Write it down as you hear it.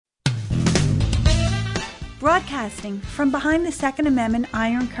Broadcasting from behind the Second Amendment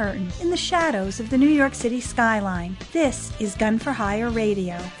Iron Curtain in the shadows of the New York City skyline, this is Gun for Hire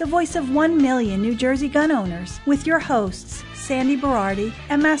Radio, the voice of 1 million New Jersey gun owners, with your hosts, Sandy Berardi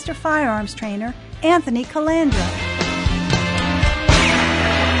and Master Firearms Trainer, Anthony Calandra.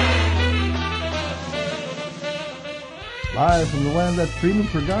 Live from the land that's freedom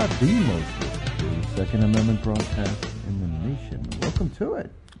for God, the most Second Amendment broadcast in the nation. Welcome to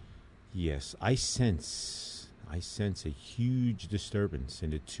it. Yes, I sense a huge disturbance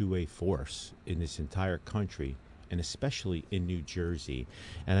in the two-way force in this entire country, and especially in New Jersey.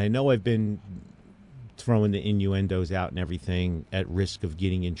 And I know I've been throwing the innuendos out and everything at risk of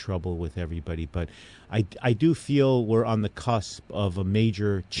getting in trouble with everybody, but I do feel we're on the cusp of a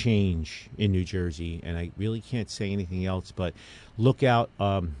major change in New Jersey, and I really can't say anything else, but look out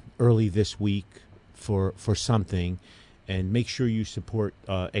early this week for something. And make sure you support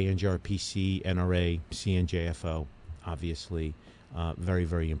ANJRPC, NRA, CNJFO, obviously. Very,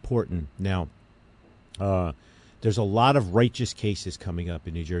 very important. Now, there's a lot of righteous cases coming up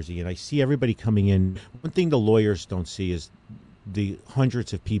in New Jersey, and I see everybody coming in. One thing the lawyers don't see is the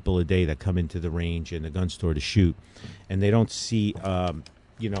hundreds of people a day that come into the range and the gun store to shoot. And they don't see,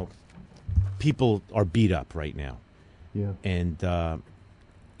 people are beat up right now. Yeah. And,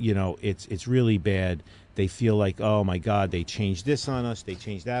 it's really bad. They feel like, oh, my God, they changed this on us. They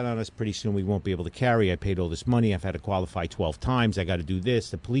changed that on us. Pretty soon we won't be able to carry. I paid all this money. I've had to qualify 12 times. I got to do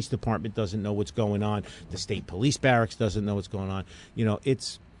this. The police department doesn't know what's going on. The state police barracks doesn't know what's going on.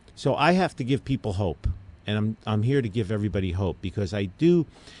 So I have to give people hope. And I'm here to give everybody hope because I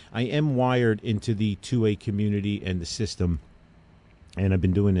am wired into the 2A community and the system. And I've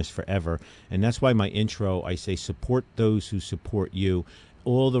been doing this forever. And that's why my intro, I say support those who support you.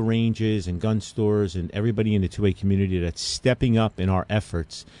 All the ranges and gun stores and everybody in the 2A community that's stepping up in our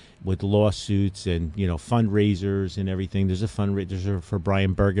efforts with lawsuits and, fundraisers and everything. There's a fundraiser for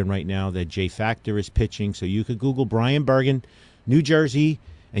Brian Bergen right now that J Factor is pitching. So you could Google Brian Bergen, New Jersey,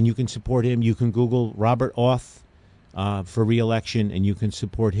 and you can support him. You can Google Robert Auth for re-election, and you can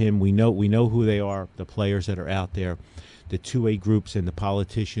support him. We know who they are, the players that are out there, the 2A groups and the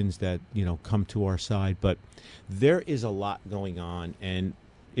politicians that, come to our side. But there is a lot going on, and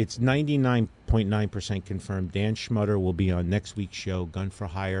it's 99.9% confirmed. Dan Schmutter will be on next week's show, Gun for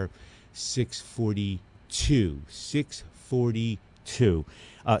Hire,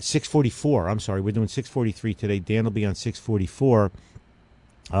 644. I'm sorry, we're doing 643 today. Dan will be on 644,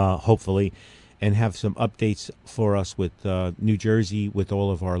 hopefully, and have some updates for us with New Jersey with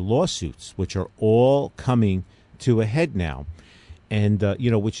all of our lawsuits, which are all coming to a head now. And,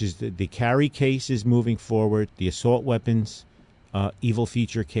 which is the carry case is moving forward, the assault weapons evil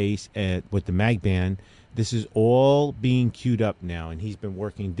feature case with the mag ban. This is all being queued up now, and he's been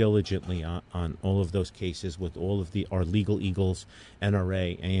working diligently on all of those cases with all of our legal eagles,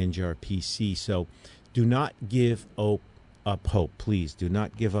 NRA, ANJRPC. So do not give up hope. Please do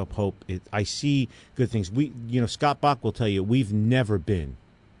not give up hope. I see good things. Scott Bach will tell you we've never been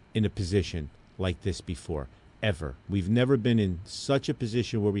in a position like this before. Ever. We've never been in such a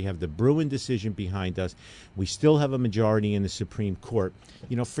position where we have the Bruen decision behind us. We still have a majority in the Supreme Court.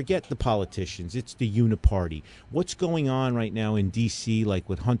 Forget the politicians. It's the uniparty. What's going on right now in D.C., like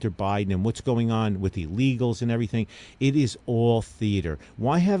with Hunter Biden, and what's going on with illegals and everything, it is all theater.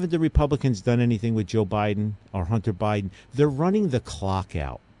 Why haven't the Republicans done anything with Joe Biden or Hunter Biden? They're running the clock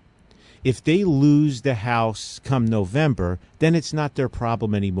out. If they lose the House come November, then it's not their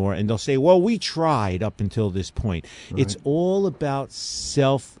problem anymore. And they'll say, well, we tried up until this point. Right. It's all about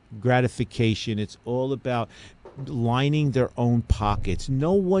self-gratification. It's all about lining their own pockets.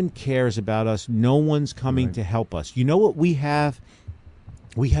 No one cares about us. No one's coming to help us. You know what we have?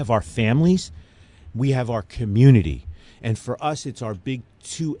 We have our families. We have our community. And for us, it's our big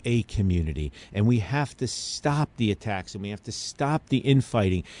 2A community. And we have to stop the attacks, and we have to stop the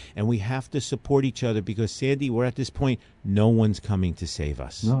infighting, and we have to support each other because, Sandy, we're at this point, no one's coming to save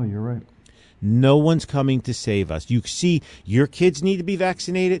us. No, you're right. No one's coming to save us. You see, your kids need to be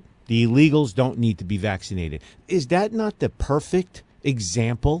vaccinated. The illegals don't need to be vaccinated. Is that not the perfect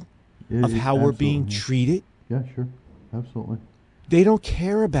example of how we're being treated? Yeah, sure. Absolutely. They don't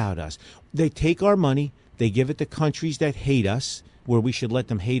care about us. They take our money. They give it to countries that hate us, where we should let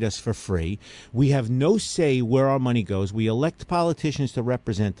them hate us for free. We have no say where our money goes. We elect politicians to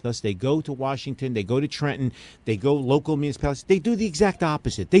represent us. They go to Washington. They go to Trenton. They go local municipalities. They do the exact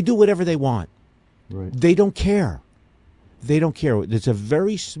opposite. They do whatever they want. Right. They don't care. They don't care. There's a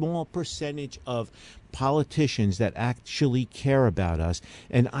very small percentage of politicians that actually care about us.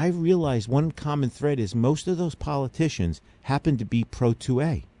 And I realize one common thread is most of those politicians happen to be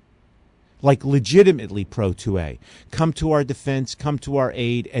pro-2A. like legitimately pro 2A. Come to our defense, come to our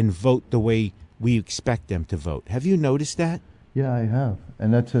aid, and vote the way we expect them to vote. Have you noticed that? Yeah, I have,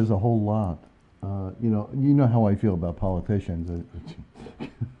 and that says a whole lot. You know how I feel about politicians.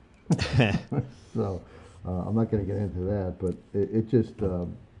 So I'm not going to get into that, but it just,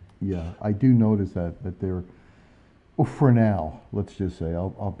 yeah, I do notice that they're, well, for now, let's just say,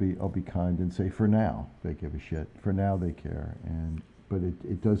 I'll be kind and say for now they give a shit. For now they care, but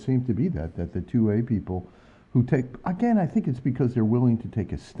it does seem to be that the 2A people who take, again, I think it's because they're willing to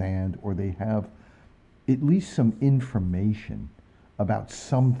take a stand, or they have at least some information about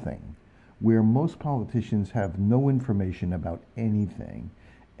something, where most politicians have no information about anything,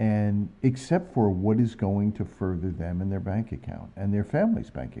 and except for what is going to further them and their bank account and their family's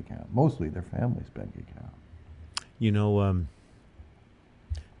bank account, mostly their family's bank account. You know,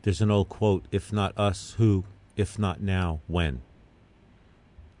 there's an old quote, if not us, who? If not now, when?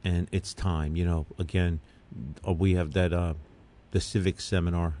 And it's time. You know, again, we have that, the civics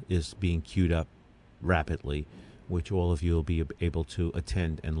seminar is being queued up rapidly, which all of you will be able to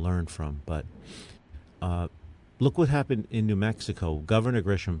attend and learn from. But look what happened in New Mexico. Governor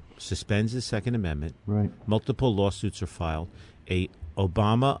Grisham suspends the Second Amendment. Right. Multiple lawsuits are filed. A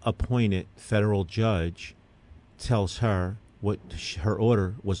Obama-appointed federal judge tells her what her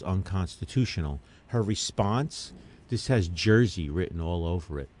order was unconstitutional. Her response, this has Jersey written all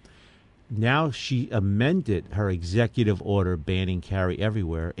over it. Now she amended her executive order banning carry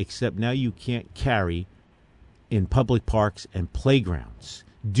everywhere, except now you can't carry in public parks and playgrounds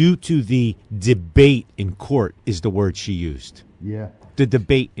due to the debate in court is the word she used. Yeah. The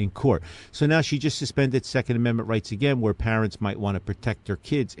debate in court. So now she just suspended Second Amendment rights again, where parents might want to protect their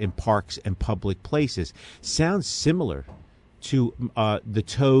kids in parks and public places. Sounds similar to the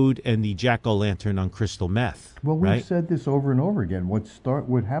toad and the jack-o'-lantern on crystal meth. Well, we've right? said this over and over again.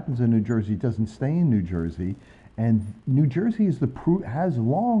 What happens in New Jersey doesn't stay in New Jersey, and New Jersey is has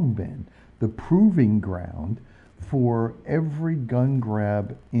long been the proving ground for every gun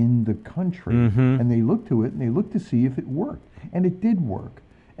grab in the country. Mm-hmm. And they look to it, and they look to see if it worked. And it did work.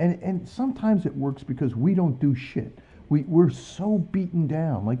 And sometimes it works because we don't do shit. We're so beaten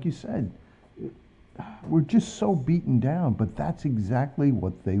down. Like you said, we're just so beaten down, but that's exactly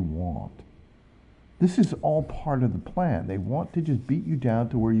what they want. This is all part of the plan. They want to just beat you down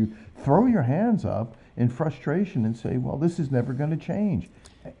to where you throw your hands up in frustration and say, well, this is never going to change,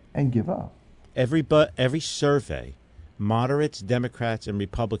 and give up. Every survey, moderates, Democrats, and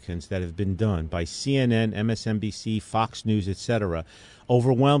Republicans that have been done by CNN, MSNBC, Fox News, etc.,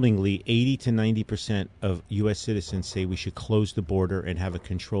 overwhelmingly 80 to 90% of U.S. citizens say we should close the border and have a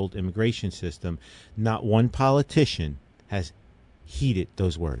controlled immigration system. Not one politician has heeded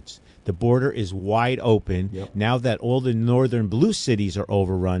those words. The border is wide open. Yep. Now that all the northern blue cities are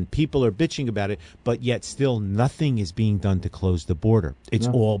overrun, people are bitching about it, but yet still nothing is being done to close the border. It's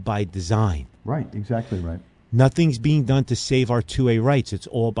all by design. Right, exactly right. Nothing's being done to save our 2A rights. It's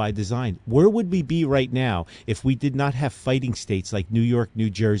all by design. Where would we be right now if we did not have fighting states like New York, New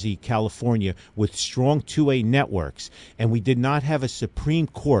Jersey, California with strong 2A networks, and we did not have a Supreme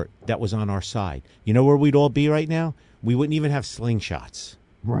Court that was on our side? You know where we'd all be right now? We wouldn't even have slingshots.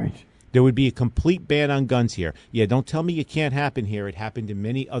 Right. There would be a complete ban on guns here. Yeah, don't tell me it can't happen here. It happened in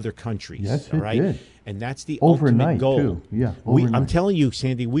many other countries. Yes, all it right? did. And that's the Overnight, ultimate goal. too. Yeah, overnight. I'm telling you,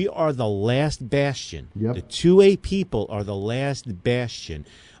 Sandy, we are the last bastion. Yep. The 2A people are the last bastion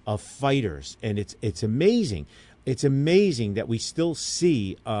of fighters. And it's amazing. It's amazing that we still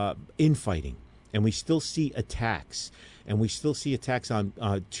see infighting, and we still see attacks. And we still see attacks on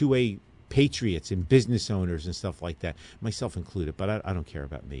 2A patriots and business owners and stuff like that, myself included, but I don't care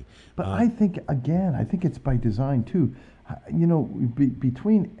about me. But I think it's by design too. You know,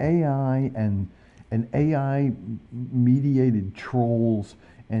 between AI and AI mediated trolls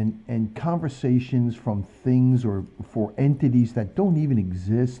and conversations from things or for entities that don't even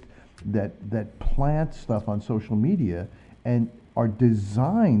exist, that plant stuff on social media and are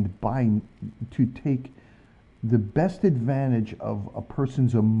designed to take the best advantage of a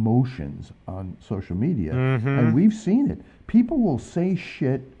person's emotions on social media. Mm-hmm. And we've seen it. People will say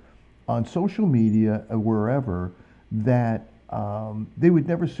shit on social media or wherever that they would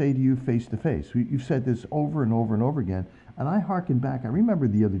never say to you face to face. You've said this over and over and over again. And I hearken back. I remember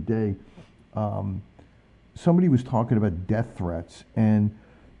the other day, somebody was talking about death threats, and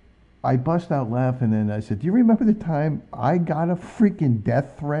I bust out laughing and I said, do you remember the time I got a freaking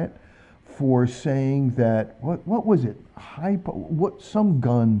death threat for saying that what was it? Some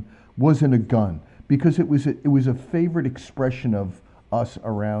gun wasn't a gun because it was a favorite expression of us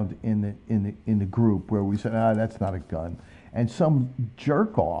around in the group where we said, that's not a gun, and some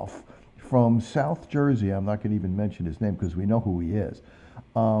jerk off from South Jersey, I'm not going to even mention his name because we know who he is,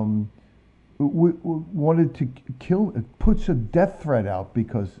 wanted to kill, puts a death threat out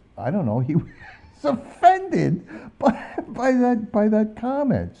because, I don't know, he was offended by that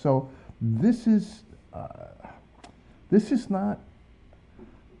comment. So this is not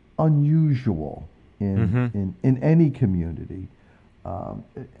unusual in any community.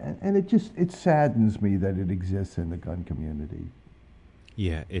 And it saddens me that it exists in the gun community.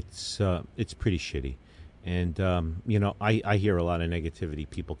 Yeah, it's pretty shitty. And, I hear a lot of negativity.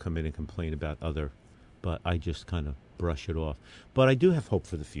 People come in and complain about but I just kind of brush it off. But I do have hope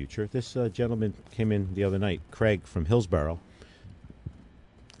for the future. This gentleman came in the other night, Craig from Hillsborough,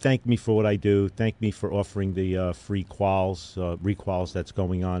 thanked me for what I do, thanked me for offering the free requals that's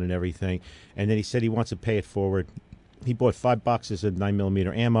going on and everything. And then he said he wants to pay it forward. He bought 5 boxes of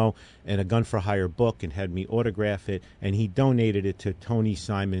 9mm ammo and a Gun for Hire book and had me autograph it, and he donated it to Tony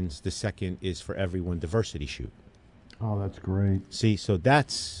Simon's The Second Is for Everyone diversity shoot. Oh, that's great. See, so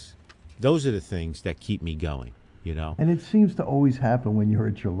those are the things that keep me going, And it seems to always happen when you're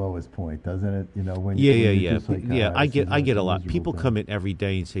at your lowest point, doesn't it? When yeah. you're just like, I get a lot. People thing. come in every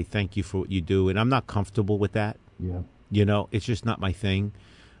day and say thank you for what you do, and I'm not comfortable with that. Yeah. It's just not my thing.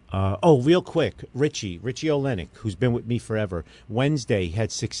 Real quick, Richie Olenek, who's been with me forever, Wednesday had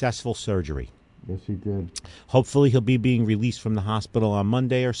successful surgery. Yes, he did. Hopefully he'll be being released from the hospital on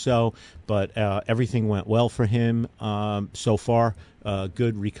Monday or so, but everything went well for him so far.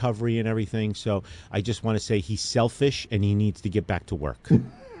 Good recovery and everything. So I just want to say he's selfish and he needs to get back to work.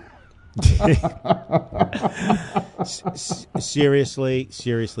 Seriously,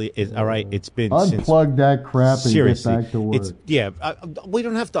 all right. It's been unplug that crap and seriously, get back to work. We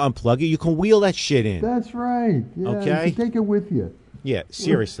don't have to unplug it. You can wheel that shit in. That's right. Yeah, okay, you can take it with you. Yeah,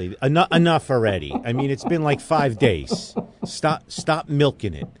 seriously, enough already. I mean, it's been like 5 days. Stop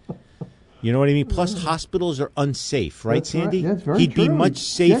milking it. You know what I mean? Plus, hospitals are unsafe, right, Sandy? That's very He'd true. be much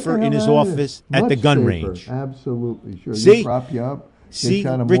safer in his office at the gun range. Absolutely, sure. See? You prop you up. See,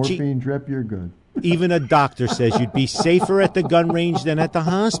 kind of Richie, morphine drip, you're good. Even a doctor says you'd be safer at the gun range than at the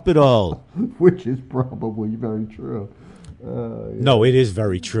hospital. Which is probably very true. Yeah. No, it is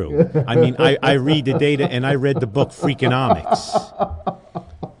very true. I mean, I read the data, and I read the book Freakonomics.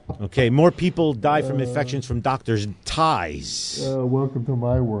 Okay, more people die from infections from doctors' ties. Welcome to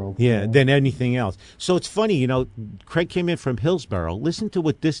my world. Yeah, than anything else. So it's funny, Craig came in from Hillsborough. Listen to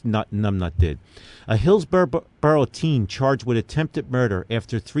what this numbnut did. A Hillsborough teen charged with attempted murder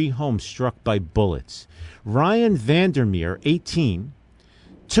after 3 homes struck by bullets. Ryan Vandermeer, 18,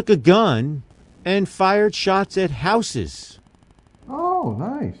 took a gun and fired shots at houses. Oh,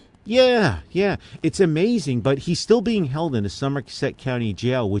 nice. Yeah. It's amazing, but he's still being held in a Somerset County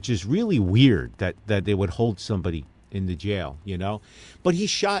jail, which is really weird that they would hold somebody in the jail, But he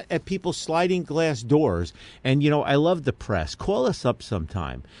shot at people's sliding glass doors, and, I love the press. Call us up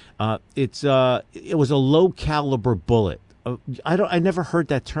sometime. It was a low-caliber bullet. I never heard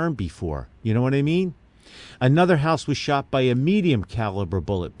that term before. You know what I mean? Another house was shot by a medium-caliber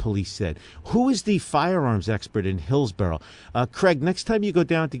bullet, police said. Who is the firearms expert in Hillsborough? Craig, next time you go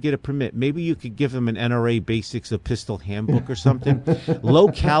down to get a permit, maybe you could give him an NRA Basics of Pistol Handbook or something.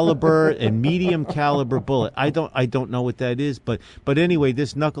 Low-caliber and medium-caliber bullet. I don't know what that is, but anyway,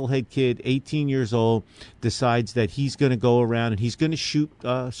 this knucklehead kid, 18 years old, decides that he's going to go around and he's going to shoot,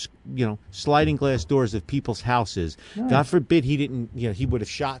 sliding glass doors of people's houses. Nice. God forbid he didn't, he would have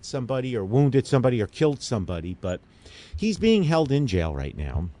shot somebody or wounded somebody or killed somebody, but he's being held in jail right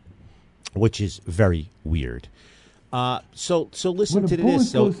now, which is very weird. So listen to this. When a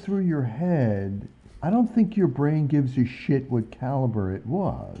bullet goes through your head, I don't think your brain gives a shit what caliber it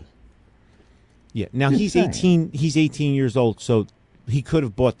was. Yeah. Now he's 18 years old, so he could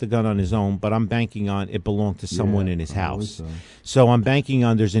have bought the gun on his own, but I'm banking on it belonged to someone in his house. So I'm banking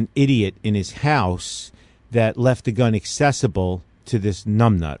on there's an idiot in his house that left the gun accessible to this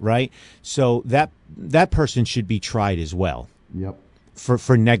numbnut, right? So that person should be tried as well. Yep.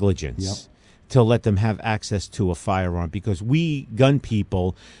 For negligence. Yep. To let them have access to a firearm, because we gun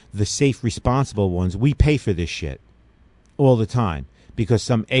people, the safe, responsible ones, we pay for this shit all the time because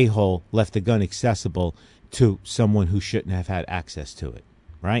some a-hole left the gun accessible to someone who shouldn't have had access to it,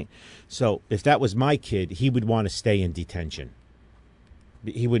 right? So if that was my kid, he would want to stay in detention.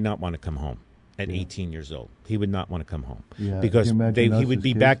 He would not want to come home at 18 years old. He would not want to come home because he would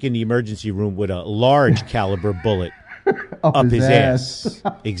be back in the emergency room with a large caliber bullet up his ass.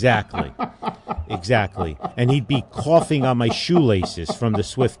 Exactly. And he'd be coughing on my shoelaces from the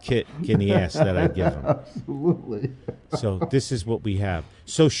swift kick in the ass that I'd give him. Absolutely. So this is what we have.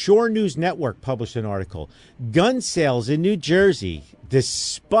 So Shore News Network published an article. Gun sales in New Jersey,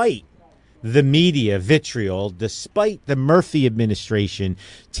 despite the media vitriol, despite the Murphy administration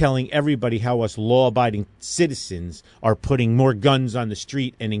telling everybody how us law-abiding citizens are putting more guns on the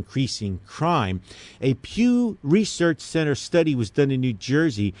street and increasing crime. A Pew Research Center study was done in New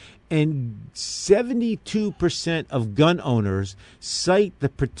Jersey, and 72% of gun owners cite the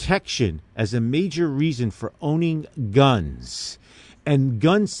protection as a major reason for owning guns. And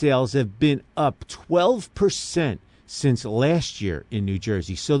gun sales have been up 12% since last year in New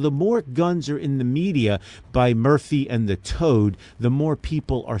Jersey. So the more guns are in the media by Murphy and the Toad, the more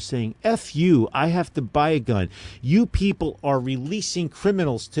people are saying, F you, I have to buy a gun. You people are releasing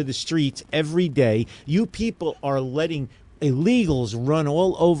criminals to the streets every day. You people are letting illegals run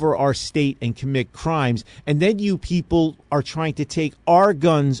all over our state and commit crimes. And then you people are trying to take our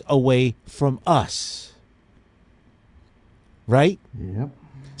guns away from us. Right? Yep.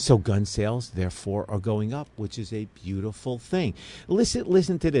 So gun sales, therefore, are going up, which is a beautiful thing.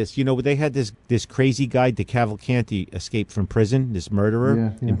 Listen to this. You know, they had this crazy guy, DeCavalcanti, escaped from prison, this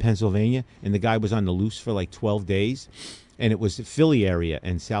murderer in Pennsylvania, and the guy was on the loose for like 12 days, and it was the Philly area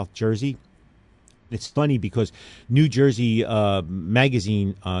and South Jersey. It's funny because New Jersey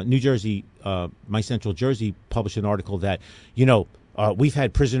magazine, My Central Jersey, published an article that, you know, we've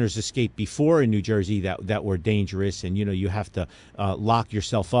had prisoners escape before in New Jersey that were dangerous, and, you know, you have to lock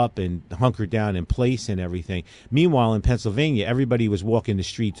yourself up and hunker down in place and everything. Meanwhile, in Pennsylvania, everybody was walking the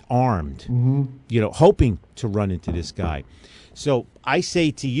streets armed, you know, hoping to run into this guy. So I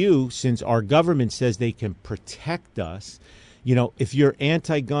say to you, since our government says they can protect us, you know, if you're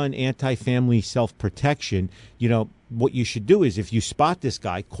anti-gun, anti-family self-protection, you know, what you should do is if you spot this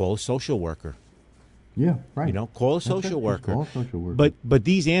guy, call a social worker. Yeah, right. You know, call a social worker. Call a social worker. But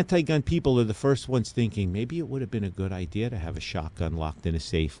these anti-gun people are the first ones thinking maybe it would have been a good idea to have a shotgun locked in a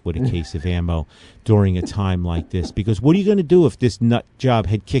safe with a case of ammo during a time like this. Because what are you going to do if this nut job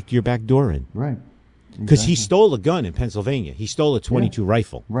had kicked your back door in? Right. Because he stole a gun in Pennsylvania. He stole a .22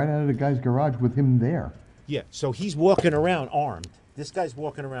 rifle. Right out of the guy's garage with him there. Yeah, so he's walking around armed. This guy's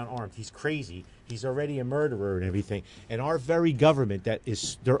walking around armed. He's crazy. He's already a murderer and everything. And our very government, that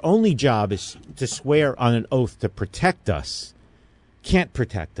is their only job is to swear on an oath to protect us, can't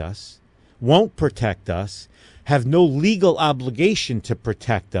protect us, won't protect us, have no legal obligation to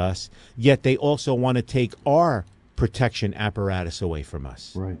protect us, yet they also want to take our protection apparatus away from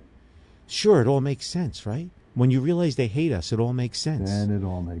us. Right. Sure, it all makes sense, right? When you realize they hate us, it all makes sense. And it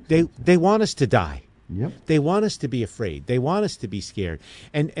all makes sense. They want us to die. Yep. They want us to be afraid. They want us to be scared.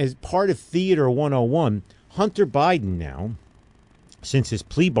 And as part of Theater 101, Hunter Biden now, since his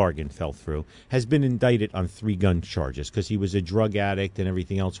plea bargain fell through, has been indicted on 3 gun charges because he was a drug addict and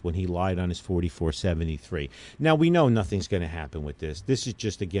everything else when he lied on his 4473. Now, we know nothing's going to happen with this. This is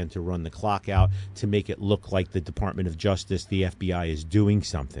just, again, to run the clock out, to make it look like the Department of Justice, the FBI, is doing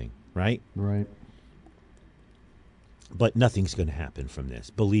something, right? Right. But nothing's going to happen from this.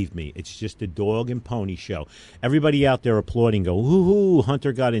 Believe me, it's just a dog and pony show. Everybody out there applauding, go, hoo-hoo,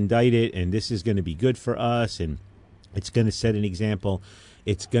 Hunter got indicted, and this is going to be good for us, and it's going to set an example.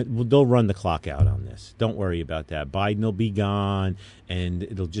 They'll run the clock out on this. Don't worry about that. Biden will be gone, and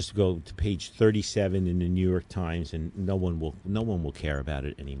it'll just go to page 37 in the New York Times, and no one will care about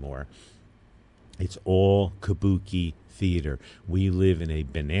it anymore. It's all kabuki theater. We live in a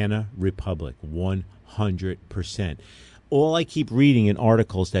banana republic, 100%. All I keep reading in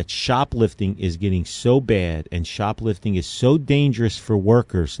articles that shoplifting is getting so bad and shoplifting is so dangerous for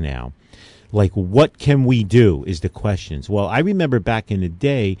workers now. Like, what can we do is the questions. Well, I remember back in the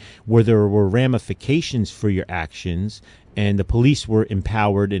day where there were ramifications for your actions and the police were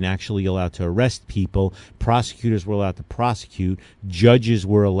empowered and actually allowed to arrest people. Prosecutors were allowed to prosecute. Judges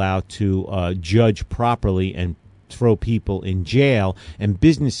were allowed to judge properly and throw people in jail, and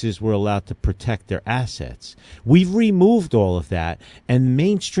businesses were allowed to protect their assets. We've removed all of that, and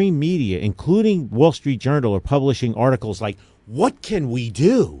mainstream media, including Wall Street Journal, are publishing articles like, what can we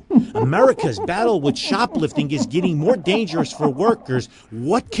do? America's battle with shoplifting is getting more dangerous for workers.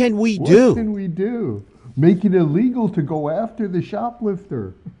 What can we do? What can we do? Make it illegal to go after the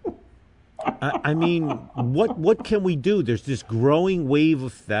shoplifter. I mean, what can we do? There's this growing wave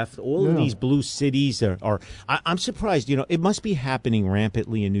of theft. All of these blue cities are I'm surprised. You know, it must be happening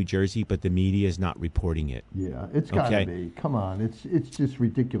rampantly in New Jersey, but the media is not reporting it. Yeah, it's got to be. Come on, it's just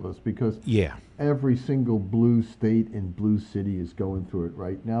ridiculous because every single blue state and blue city is going through it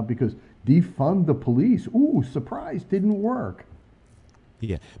right now because defund the police. Ooh, surprise, didn't work.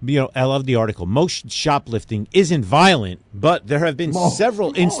 Yeah. You know, I love the article. Most shoplifting isn't violent, but there have been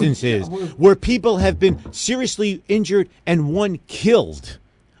several instances where people have been seriously injured and one killed.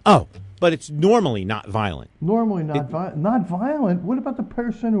 Oh, but it's normally not violent. Normally not violent. What about the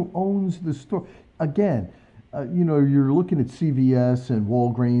person who owns the store? Again, you're looking at CVS and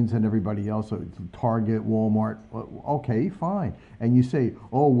Walgreens and everybody else, so it's Target, Walmart. Okay, fine. And you say,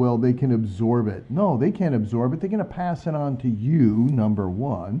 oh, well, they can absorb it. No, they can't absorb it. They're going to pass it on to you, number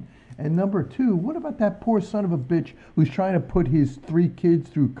one. And number two, what about that poor son of a bitch who's trying to put his 3 kids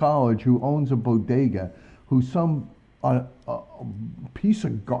through college, who owns a bodega, who some a piece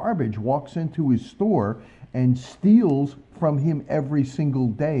of garbage walks into his store and steals from him every single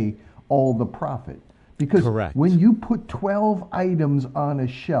day all the profit? Because Correct. When you put 12 items on a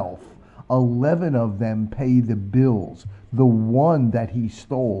shelf, 11 of them pay the bills. The one that he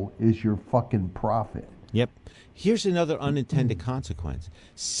stole is your fucking profit. Yep. Here's another unintended consequence.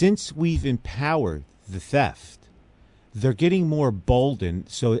 Since we've empowered the theft, they're getting more emboldened,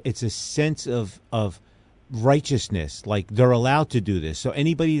 so it's a sense of righteousness, like they're allowed to do this. So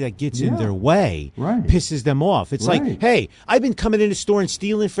anybody that gets in their way pisses them off. It's like, hey, I've been coming in the store and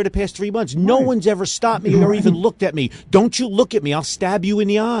stealing for the past 3 months. No one's ever stopped me or even looked at me. Don't you look at me. I'll stab you in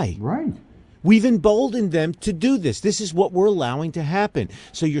the eye. Right. We've emboldened them to do this. This is what we're allowing to happen.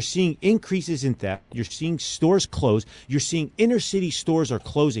 So you're seeing increases in theft. You're seeing stores close. You're seeing inner city stores are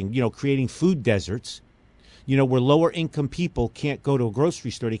closing, creating food deserts, where lower income people can't go to a grocery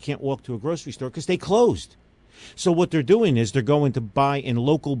store. They can't walk to a grocery store because they closed. So what they're doing is they're going to buy in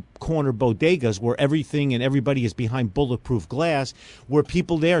local corner bodegas where everything and everybody is behind bulletproof glass, where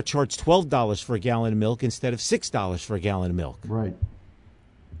people there charge $12 for a gallon of milk instead of $6 for a gallon of milk. Right.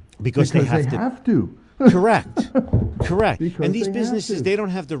 Because they have to. Correct. Because and these businesses, they don't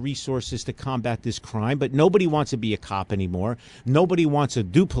have the resources to combat this crime, but nobody wants to be a cop anymore. Nobody wants to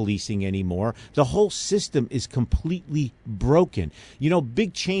do policing anymore. The whole system is completely broken.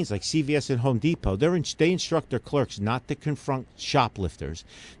 Big chains like CVS and Home Depot, they instruct their clerks not to confront shoplifters.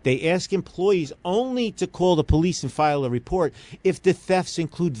 They ask employees only to call the police and file a report if the thefts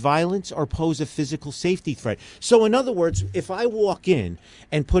include violence or pose a physical safety threat. So in other words, if I walk in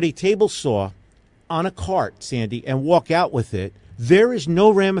and put a table saw on a cart, Sandy, and walk out with it, there is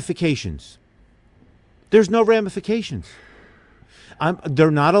no ramifications. There's no ramifications. They're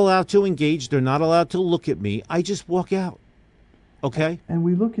not allowed to engage. They're not allowed to look at me. I just walk out. Okay? And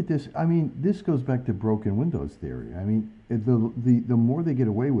we look at this. I mean, this goes back to broken windows theory. I mean, the more they get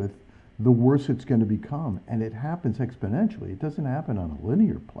away with, the worse it's going to become, and it happens exponentially. It doesn't happen on a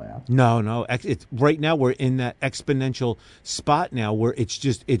linear path. No. Right now we're in that exponential spot now where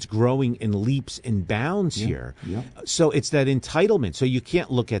it's growing in leaps and bounds here. Yeah. So it's that entitlement. So you can't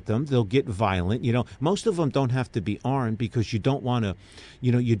look at them; they'll get violent. Most of them don't have to be armed because you don't want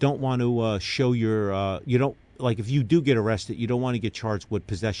to, show your you don't. Like if you do get arrested, you don't want to get charged with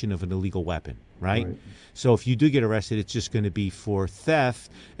possession of an illegal weapon, right? So if you do get arrested, it's just going to be for theft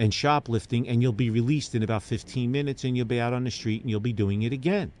and shoplifting, and you'll be released in about 15 minutes, and you'll be out on the street, and you'll be doing it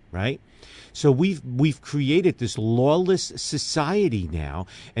again, right? So we've created this lawless society now,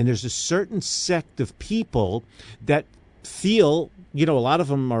 and there's a certain sect of people that feel, a lot of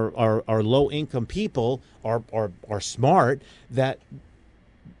them are low-income people, are smart, that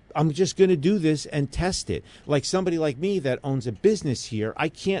I'm just going to do this and test it. Like somebody like me that owns a business here, I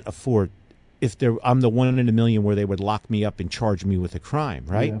can't afford I'm the one in a million where they would lock me up and charge me with a crime,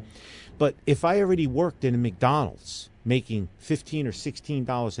 right? Yeah. But if I already worked in a McDonald's making $15 or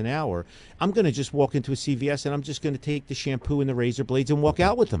 $16 an hour, I'm going to just walk into a CVS and I'm just going to take the shampoo and the razor blades and walk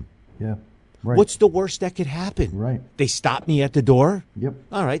out with them. Yeah. Right. What's the worst that could happen? Right. They stop me at the door? Yep.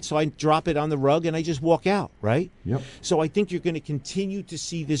 All right, so I drop it on the rug and I just walk out, right? Yep. So I think you're going to continue to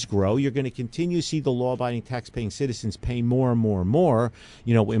see this grow. You're going to continue to see the law-abiding, tax-paying citizens pay more and more and more.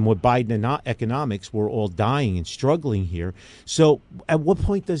 And with Biden economics, we're all dying and struggling here. So at what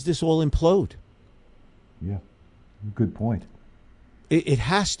point does this all implode? Yeah, good point. It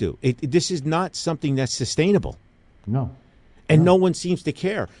has to. This is not something that's sustainable. No. And no one seems to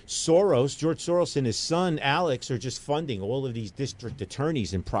care. George Soros and his son, Alex, are just funding all of these district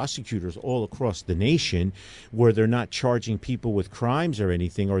attorneys and prosecutors all across the nation where they're not charging people with crimes or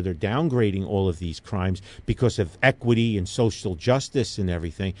anything, or they're downgrading all of these crimes because of equity and social justice and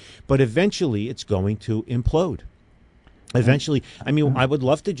everything. But eventually it's going to implode. Eventually, I mean, I would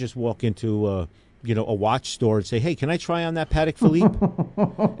love to just walk into a watch store and say, hey, can I try on that Patek Philippe?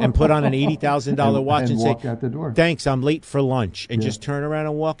 And put on an $80,000 watch and walk say, out the door. Thanks, I'm late for lunch, and just turn around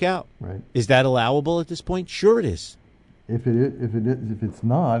and walk out. Right. Is that allowable at this point? Sure it is. If it's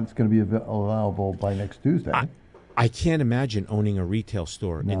not, it's going to be allowable by next Tuesday. I can't imagine owning a retail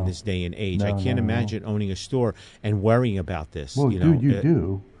store in this day and age. I can't imagine owning a store and worrying about this. Well, dude, you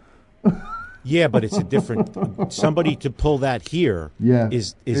do. Yeah, but it's a different. Somebody to pull that here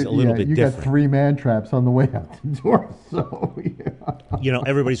is a little bit you different. got 3 man traps on the way out the door, so yeah.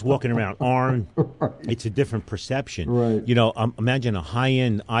 Everybody's walking around armed. Right. It's a different perception. Right. Imagine a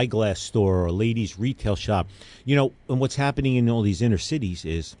high-end eyeglass store or a ladies' retail shop. And what's happening in all these inner cities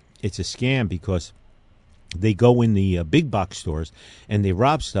is it's a scam because they go in the big box stores and they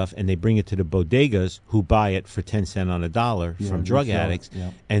rob stuff and they bring it to the bodegas who buy it for 10 cents on a dollar from drug addicts,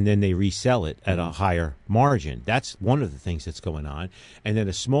 and then they resell it at a higher margin. That's one of the things that's going on. And then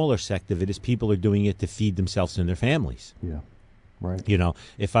a smaller sector of it is people are doing it to feed themselves and their families. Yeah, right.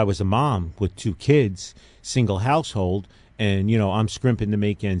 If I was a mom with 2 kids, single household, and, I'm scrimping to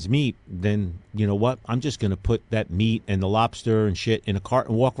make ends meet, then, you know what? I'm just going to put that meat and the lobster and shit in a cart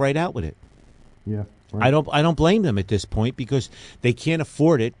and walk right out with it. Yeah. Right. I don't blame them at this point because they can't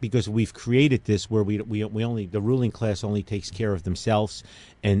afford it because we've created this where we only the ruling class only takes care of themselves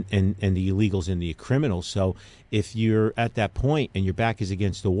and the illegals and the criminals. So if you're at that point and your back is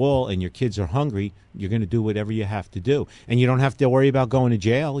against the wall and your kids are hungry, you're going to do whatever you have to do, and you don't have to worry about going to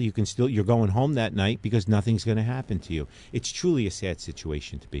jail. You're going home that night because nothing's going to happen to you. It's truly a sad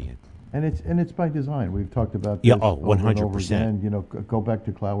situation to be in. And it's by design. We've talked about this 100%. Go back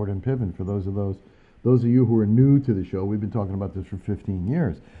to Cloward and Piven for those of you who are new to the show. We've been talking about this for 15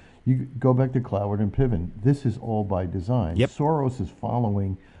 years. You go back to Cloward and Piven. This is all by design. Yep. Soros is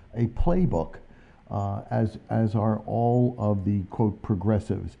following a playbook, as are all of the, quote,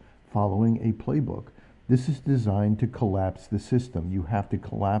 progressives following a playbook. This is designed to collapse the system. You have to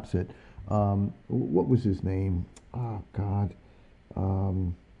collapse it. What was his name? Oh, God.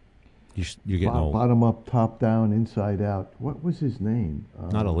 You're getting old. Bottom up, top down, inside out. What was his name?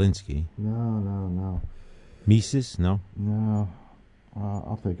 Not Alinsky. No. Mises? No. No.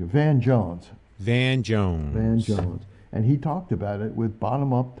 I'll think of Van Jones. Van Jones. And he talked about it with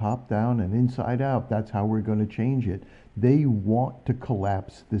bottom up, top down, and inside out. That's how we're going to change it. They want to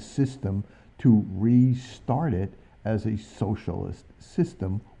collapse the system to restart it as a socialist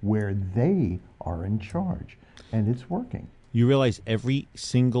system where they are in charge. And it's working. You realize every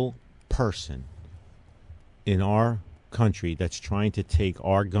single person in our country that's trying to take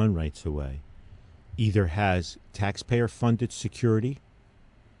our gun rights away either has taxpayer-funded security,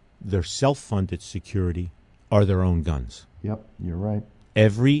 their self-funded security, or their own guns. Yep, you're right.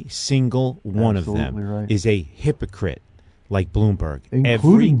 Every single one Absolutely of them right. is a hypocrite like Bloomberg.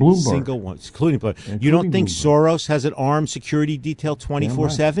 Including Bloomberg. Single one. Including Bloomberg. You don't think Bloomberg. Soros has an armed security detail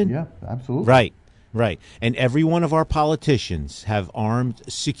 24/7? Yeah, absolutely. Right. And every one of our politicians have armed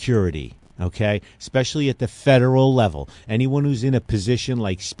security, okay, especially at the federal level. Anyone who's in a position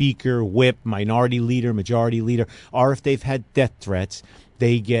like speaker, whip, minority leader, majority leader, or if they've had death threats,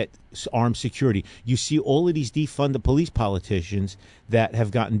 they get armed security. You see all of these defunded police politicians that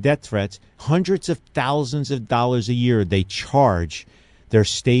have gotten death threats, hundreds of thousands of dollars a year they charge their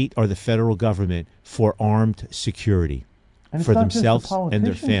state or the federal government for armed security. And for it's not themselves just the and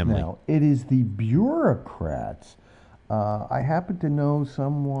their family. Now. It is the bureaucrats. I happen to know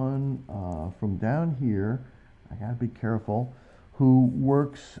someone from down here, I got to be careful, who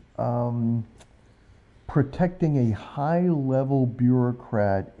works protecting a high-level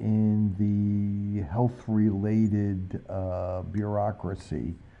bureaucrat in the health-related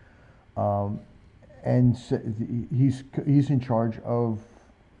bureaucracy. And he's in charge of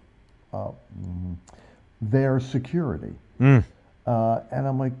their security. And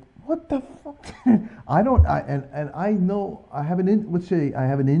I'm like, what the fuck? I know I have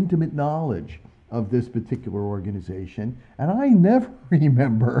an intimate knowledge of this particular organization, and I never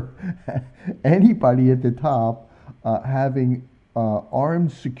remember anybody at the top having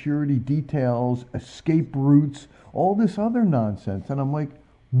armed security details, escape routes, all this other nonsense. And I'm like,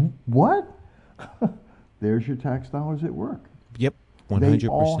 what? There's your tax dollars at work. Yep. 100%. They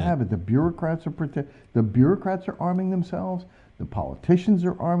all have it. The bureaucrats are arming themselves. The politicians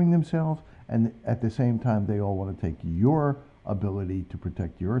are arming themselves, and at the same time, they all want to take your ability to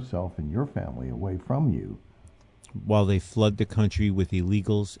protect yourself and your family away from you. While they flood the country with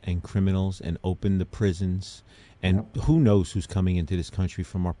illegals and criminals and open the prisons. And who knows who's coming into this country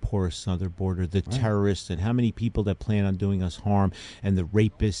from our porous southern border, the terrorists and how many people that plan on doing us harm, and the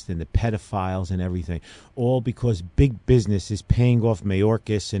rapists and the pedophiles and everything, all because big business is paying off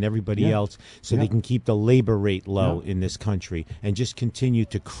Mayorkas and everybody else so they can keep the labor rate low in this country and just continue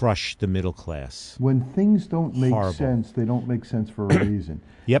to crush the middle class. When things don't make sense, they don't make sense for a reason.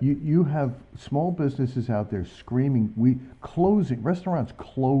 Yep. You have small businesses out there screaming, restaurants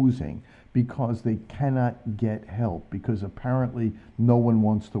closing because they cannot get help, because apparently no one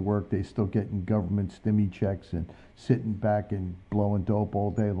wants to work. They're still getting government stimmy checks and sitting back and blowing dope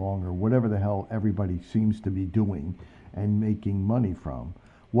all day long, or whatever the hell everybody seems to be doing and making money from.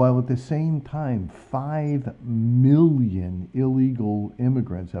 While at the same time, 5 million illegal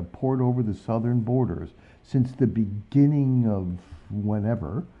immigrants have poured over the southern borders since the beginning of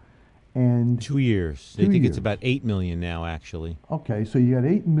whenever. And 2 years. They think it's about 8 million now, actually. Okay, so you got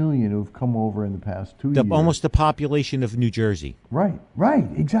 8 million who've come over in the past 2 years. Almost the population of New Jersey. Right,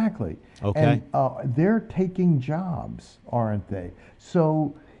 exactly. Okay. And they're taking jobs, aren't they?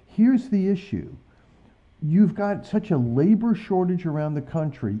 So here's the issue. You've got such a labor shortage around the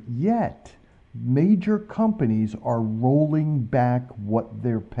country, yet major companies are rolling back what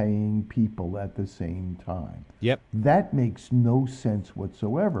they're paying people at the same time. Yep. That makes no sense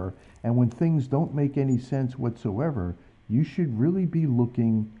whatsoever. And when things don't make any sense whatsoever, you should really be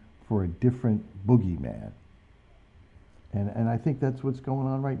looking for a different boogeyman. And I think that's what's going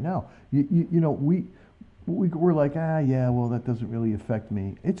on right now. You know, we're like, yeah, well, that doesn't really affect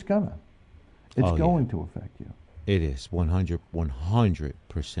me. It's gonna. It's going to affect you. It is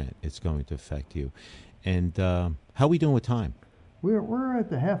 100%. It's going to affect you. And how are we doing with time? We're at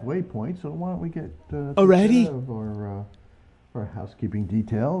the halfway point, so why don't we get already of our housekeeping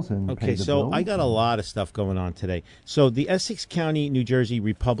details and pay the so bills. I got a lot of stuff going on today. So the Essex County, New Jersey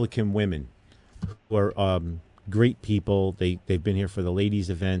Republican women were great people. They've been here for the ladies'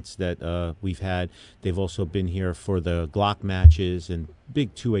 events that we've had. They've also been here for the Glock matches and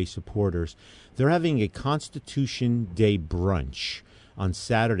big 2A supporters. They're having a Constitution Day brunch on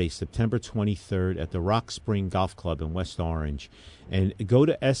Saturday, September 23rd at the Rock Spring Golf Club in West Orange. And go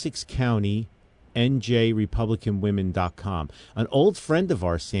to Essex County, NJRepublicanWomen.com. An old friend of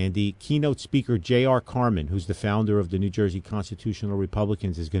ours, Sandy, keynote speaker J.R. Carmen, who's the founder of the New Jersey Constitutional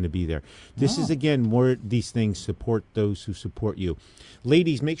Republicans, is going to be there. This is, again, more these things support those who support you.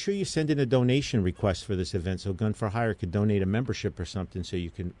 Ladies, make sure you send in a donation request for this event so Gun for Hire could donate a membership or something so you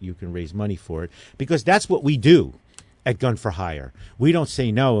can raise money for it, because that's what we do at Gun for Hire. We don't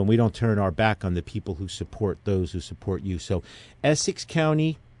say no, and we don't turn our back on the people who support those who support you. So Essex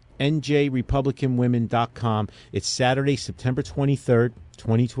County, NJRepublicanWomen.com. It's Saturday, September 23rd,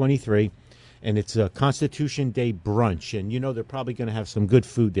 2023, and it's a Constitution Day brunch. And, you know, they're probably going to have some good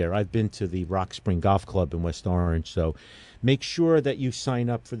food there. I've been to the Rock Spring Golf Club in West Orange, so make sure that you sign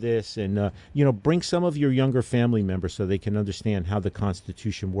up for this and, bring some of your younger family members so they can understand how the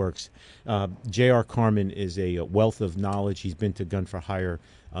Constitution works. J.R. Carmen is a wealth of knowledge. He's been to Gun for Hire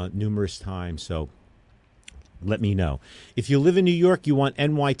numerous times, so let me know. If you live in New York, you want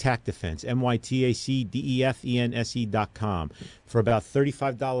NY Tax Defense, NYTACDEFENSE.com. For about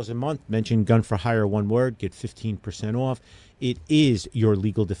 $35 a month, mention Gun for Hire, one word, get 15% off. It is your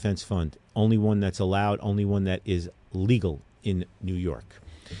legal defense fund. Only one that's allowed, only one that is legal in New York.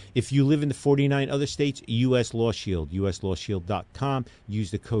 If you live in the 49 other states, U.S. Law Shield, uslawshield.com.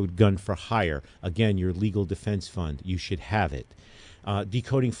 Use the code Gun for Hire. Again, your legal defense fund. You should have it.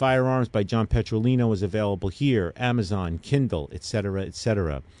 Decoding Firearms by John Petrolino is available here, Amazon, Kindle, etc.,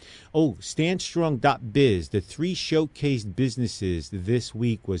 etc. Oh, StandStrong.biz. The 3 showcased businesses this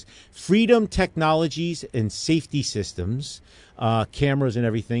week was Freedom Technologies and Safety Systems, cameras and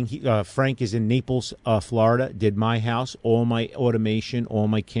everything. Frank is in Naples, Florida, did my house, all my automation, all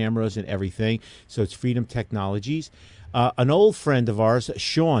my cameras and everything. So it's Freedom Technologies. An old friend of ours,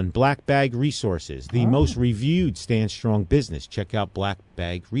 Sean, Black Bag Resources, the most reviewed Stand Strong business. Check out Black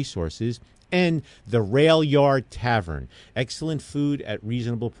Bag Resources. And the Rail Yard Tavern. Excellent food at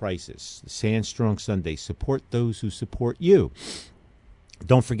reasonable prices. Stand Strong Sunday. Support those who support you.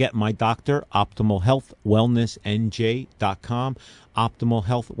 Don't forget my doctor, OptimalHealthWellnessNJ.com.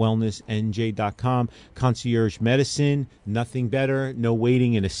 OptimalHealthWellnessNJ.com. Concierge medicine, nothing better. No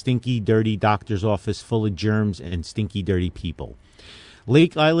waiting in a stinky, dirty doctor's office full of germs and stinky, dirty people.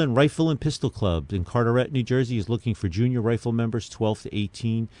 Lake Island Rifle and Pistol Club in Carteret, New Jersey is looking for junior rifle members 12 to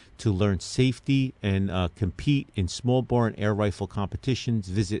 18 to learn safety and compete in small bore and air rifle competitions.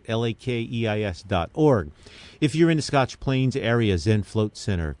 Visit lakeis.org. If you're in the Scotch Plains area, Zen Float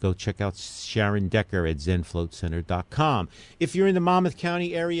Center, go check out Sharon Decker at zenfloatcenter.com. If you're in the Monmouth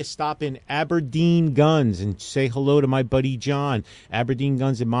County area, stop in Aberdeen Guns and say hello to my buddy John. Aberdeen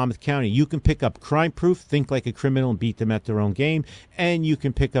Guns in Monmouth County. You can pick up Crime Proof, Think Like a Criminal, and beat them at their own game. And you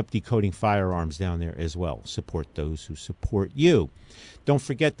can pick up Decoding Firearms down there as well. Support those who support you. Don't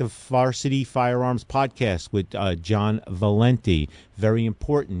forget the Varsity Firearms Podcast with John Valenti. Very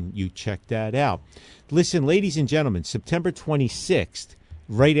important you check that out. Listen, ladies and gentlemen, September 26th,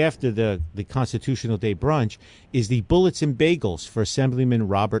 right after the Constitutional Day brunch, is the Bullets and Bagels for Assemblyman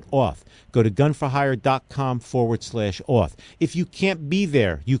Robert Auth. Go to gunforhire.com/Auth. If you can't be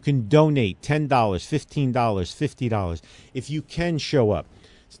there, you can donate $10, $15, $50. If you can show up,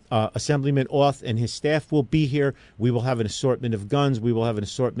 Assemblyman Auth and his staff will be here. We will have an assortment of guns. We will have an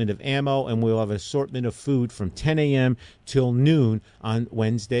assortment of ammo, and we will have an assortment of food from 10 a.m. till noon on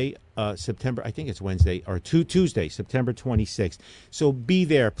Wednesday, September, I think it's Wednesday, or Tuesday, September 26th. So be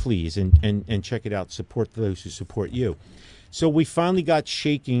there, please, and check it out. Support those who support you. So we finally got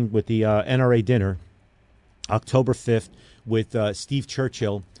shaking with the NRA dinner, October 5th, with Steve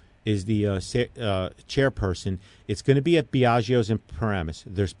Churchill is the chairperson. It's going to be at Biagio's in Paramus.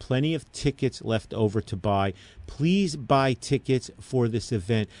 There's plenty of tickets left over to buy. Please buy tickets for this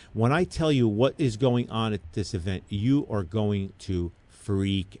event. When I tell you what is going on at this event, you are going to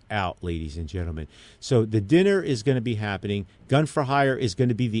freak out, ladies and gentlemen. So the dinner is going to be happening. Gun for Hire is going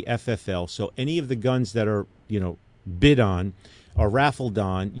to be the FFL. So any of the guns that are, bid on or raffled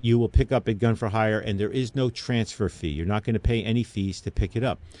on, you will pick up at Gun for Hire, and there is no transfer fee. You're not going to pay any fees to pick it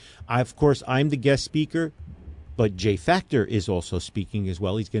up. Of course, I'm the guest speaker, but Jay Factor is also speaking as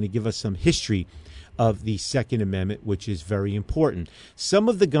well. He's going to give us some history of the Second Amendment, which is very important. Some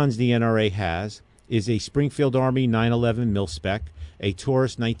of the guns the NRA has is a Springfield Army 911 mil-spec, a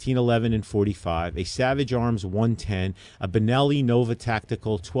Taurus 1911 and 45, a Savage Arms 110, a Benelli Nova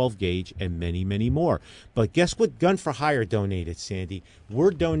Tactical 12 gauge, and many, many more. But guess what Gun for Hire donated, Sandy? We're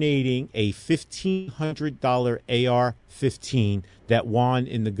donating a $1,500 AR-15 that Juan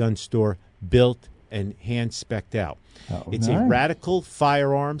in the gun store built and hand-specced out. It's nice. A Radical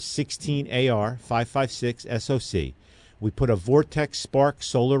Firearms 16 AR 5.56 SOC. We put a Vortex Spark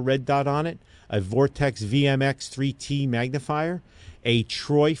solar red dot on it, a Vortex VMX 3T magnifier, a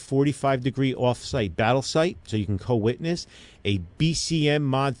Troy 45-degree off-site battle sight, so you can co-witness, a BCM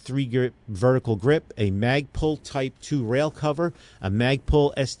Mod 3 grip, vertical grip, a Magpul Type 2 rail cover, a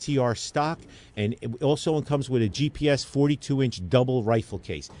Magpul STR stock, and it also comes with a GPS 42-inch double rifle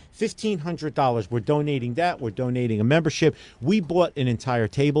case. $1,500. We're donating that. We're donating a membership. We bought an entire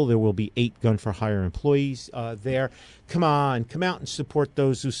table. There will be 8 Gun for Hire employees there. Come on, come out and support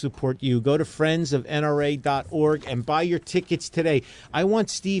those who support you. Go to friendsofnra.org and buy your tickets today. I want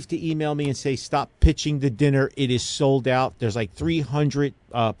Steve to email me and say, stop pitching the dinner. It is sold out. There's like 300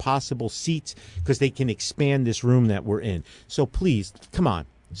 possible seats because they can expand this room that we're in. So please, come on,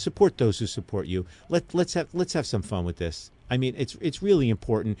 support those who support you. Let's have some fun with this. I mean, it's really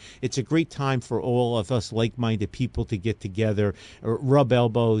important. It's a great time for all of us like-minded people to get together, rub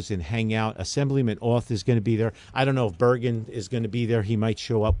elbows, and hang out. Assemblyman Auth is going to be there. I don't know if Bergen is going to be there. He might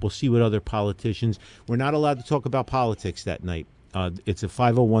show up. We'll see what other politicians. We're not allowed to talk about politics that night. It's a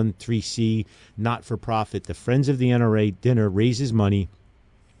 501(c)(3) not-for-profit. The Friends of the NRA dinner raises money.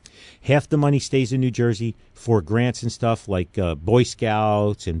 Half the money stays in New Jersey for grants and stuff like Boy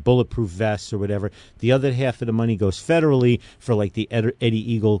Scouts and bulletproof vests or whatever. The other half of the money goes federally for like the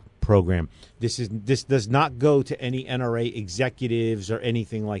Eddie Eagle program. This does not go to any NRA executives or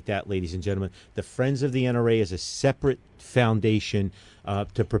anything like that, ladies and gentlemen. The Friends of the NRA is a separate foundation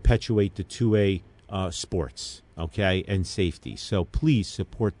to perpetuate the 2A sports, okay, and safety. So please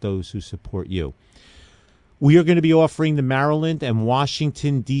support those who support you. We are going to be offering the Maryland and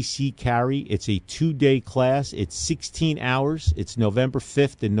Washington, D.C. carry. It's a 2-day class. It's 16 hours. It's November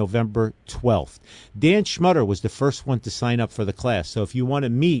 5th and November 12th. Dan Schmutter was the first one to sign up for the class. So if you want to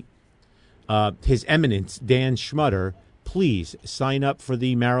meet His Eminence, Dan Schmutter, please sign up for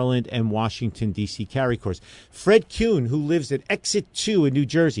the Maryland and Washington, D.C. carry course. Fred Kuhn, who lives at Exit 2 in New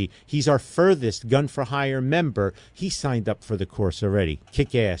Jersey, he's our furthest Gun for Hire member. He signed up for the course already.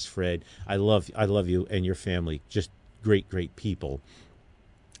 Kick ass, Fred. I love you and your family. Just great, great people.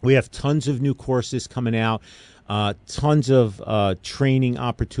 We have tons of new courses coming out. Tons of training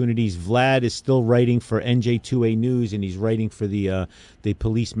opportunities. Vlad is still writing for NJ2A News, and he's writing for the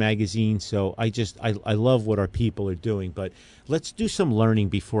Police magazine. So I love what our people are doing. But let's do some learning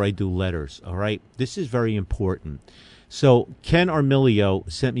before I do letters, all right? This is very important. So Ken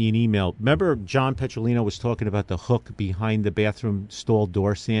Armilio sent me an email. Remember John Petrolino was talking about the hook behind the bathroom stall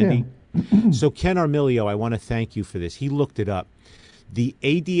door, Sandy? Yeah. So Ken Armilio, I want to thank you for this. He looked it up. The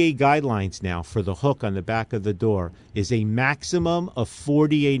ADA guidelines now for the hook on the back of the door is a maximum of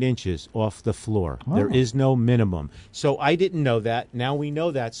 48 inches off the floor. Oh. There is no minimum. So I didn't know that. Now we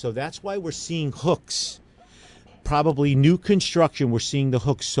know that. So that's why we're seeing hooks. Probably new construction, we're seeing the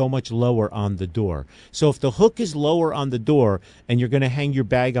hook so much lower on the door. So if the hook is lower on the door and you're going to hang your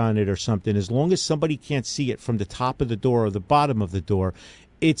bag on it or something, as long as somebody can't see it from the top of the door or the bottom of the door,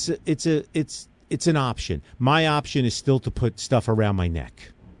 it's it's an option. My option is still to put stuff around my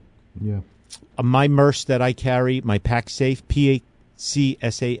neck. Yeah. My Merce that I carry, my PacSafe,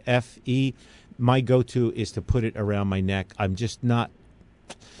 PacSafe, my go-to is to put it around my neck. I'm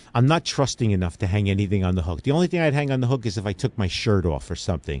not trusting enough to hang anything on the hook. The only thing I'd hang on the hook is if I took my shirt off or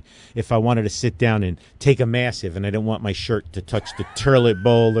something. If I wanted to sit down and take a massive and I don't want my shirt to touch the toilet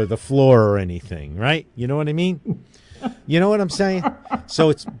bowl or the floor or anything, right? You know what I mean? You know what I'm saying?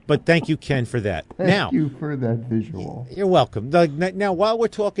 But thank you, Ken, for that. Thank you for that visual. You're welcome. Now, while we're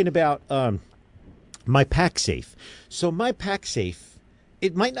talking about my PacSafe, so my PacSafe,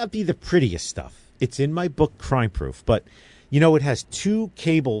 it might not be the prettiest stuff. It's in my book, Crime Proof, but it has 2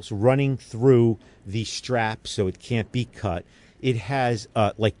 cables running through the strap so it can't be cut. It has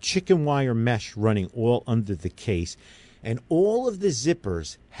like chicken wire mesh running all under the case. And all of the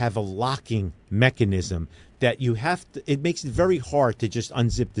zippers have a locking mechanism that you have to, it makes it very hard to just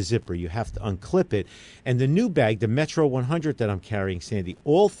unzip the zipper. You have to unclip it. And the new bag, the Metro 100 that I'm carrying, Sandy,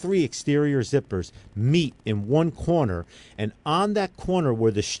 all 3 exterior zippers meet in one corner. And on that corner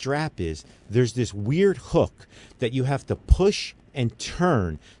where the strap is, there's this weird hook that you have to push and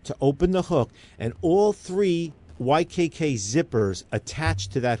turn to open the hook. And all 3 YKK zippers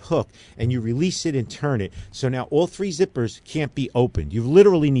attached to that hook, and you release it and turn it. So now all 3 zippers can't be opened. You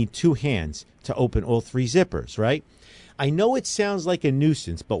literally need 2 hands to open all 3 zippers, right? I know it sounds like a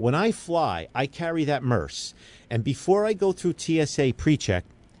nuisance, but when I fly, I carry that Merce. And before I go through TSA pre-check,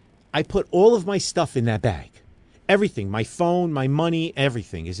 I put all of my stuff in that bag. Everything, my phone, my money,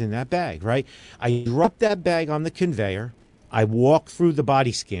 everything is in that bag, right? I drop that bag on the conveyor. I walk through the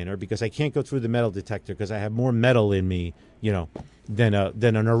body scanner because I can't go through the metal detector because I have more metal in me, than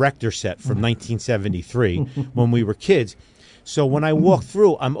an erector set from 1973 when we were kids. So when I walk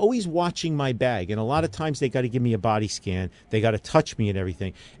through, I'm always watching my bag. And a lot of times they got to give me a body scan. They got to touch me and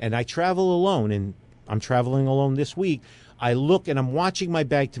everything. And I travel alone, and I'm traveling alone this week. I look and I'm watching my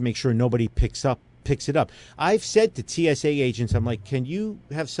bag to make sure nobody picks it up. I've said to TSA agents, I'm like, can you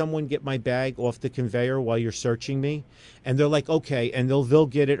have someone get my bag off the conveyor while you're searching me? And they're like, okay, and they'll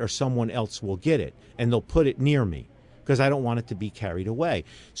get it or someone else will get it, and they'll put it near me because I don't want it to be carried away.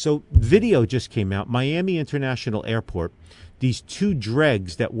 So video just came out, Miami International Airport, these 2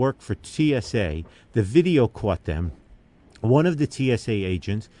 dregs that work for TSA, the video caught them. One of the TSA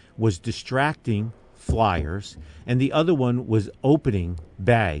agents was distracting flyers, and the other one was opening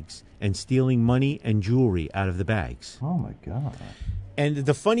bags and stealing money and jewelry out of the bags. Oh, my God. And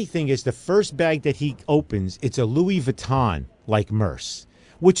the funny thing is, the first bag that he opens, it's a Louis Vuitton, like Merce,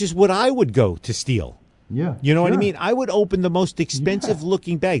 which is what I would go to steal. Yeah. You know what I sure. mean? I would open the most expensive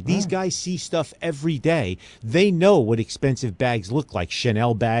looking bag. These guys see stuff every day. They know what expensive bags look like,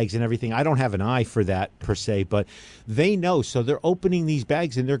 Chanel bags and everything. I don't have an eye for that per se, but they know. So they're opening these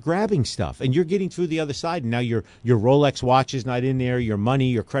bags and they're grabbing stuff. And you're getting through the other side. And now your Rolex watch is not in there, your money,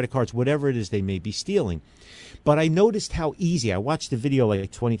 your credit cards, whatever it is they may be stealing. But I noticed how easy, I watched the video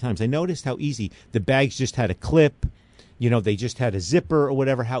like 20 times. I noticed how easy the bags just had a clip. They just had a zipper or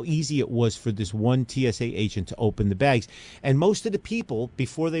whatever, how easy it was for this one TSA agent to open the bags. And most of the people,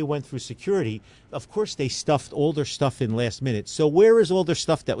 before they went through security, of course, they stuffed all their stuff in last minute. So where is all their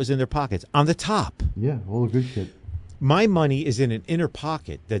stuff that was in their pockets? On the top. Yeah, all the good shit. My money is in an inner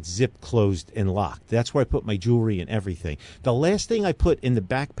pocket that's zipped closed and locked. That's where I put my jewelry and everything. The last thing I put in the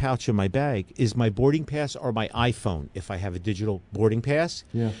back pouch of my bag is my boarding pass or my iPhone, if I have a digital boarding pass.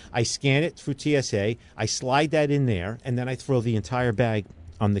 Yeah. I scan it through TSA, I slide that in there, and then I throw the entire bag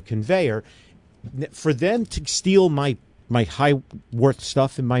on the conveyor. For them to steal my high worth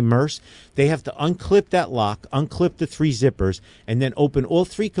stuff in my Merce, they have to unclip that lock, unclip the 3 zippers, and then open all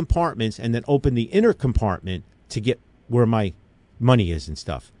 3 compartments, and then open the inner compartment to get where my money is and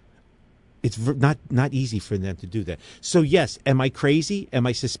stuff. It's not easy for them to do that. So yes, am I crazy? Am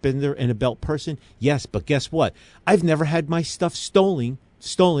I suspender and a belt person? Yes, but guess what? I've never had my stuff stolen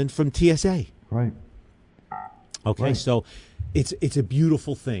from TSA. Right. Okay, Right. So it's a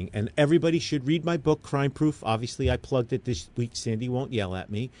beautiful thing, and everybody should read my book, Crime Proof. Obviously, I plugged it this week. Sandy won't yell at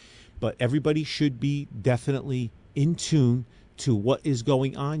me, but everybody should be definitely in tune to what is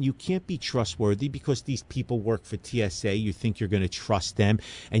going on. You can't be trustworthy because these people work for TSA. You think you're going to trust them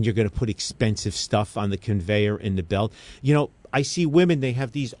and you're going to put expensive stuff on the conveyor in the belt. I see women, they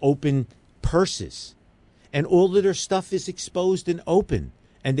have these open purses and all of their stuff is exposed and open,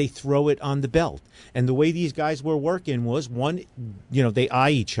 and they throw it on the belt. And the way these guys were working was, one, they eye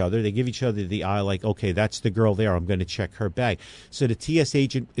each other. They give each other the eye like, okay, that's the girl there. I'm going to check her bag. So the TS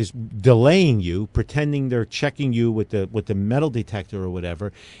agent is delaying you, pretending they're checking you with the metal detector or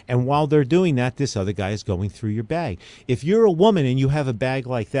whatever. And while they're doing that, this other guy is going through your bag. If you're a woman and you have a bag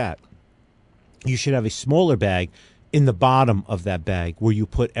like that, you should have a smaller bag in the bottom of that bag where you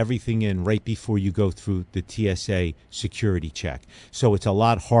put everything in right before you go through the TSA security check. So it's a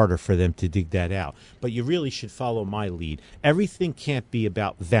lot harder for them to dig that out. But you really should follow my lead. Everything can't be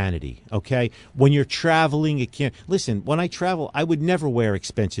about vanity, okay? When you're traveling, it can't. Listen, when I travel, I would never wear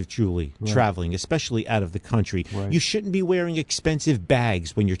expensive jewelry traveling, especially out of the country. Right. You shouldn't be wearing expensive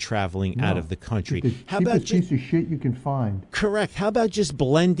bags when you're traveling out of the country. How about piece of shit you can find? Correct. How about just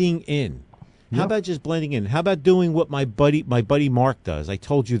blending in? How about just blending in? How about doing what my buddy Mark does? I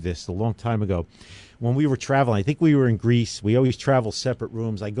told you this a long time ago. When we were traveling, I think we were in Greece. We always travel separate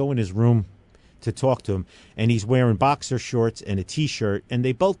rooms. I go in his room to talk to him, and he's wearing boxer shorts and a T-shirt, and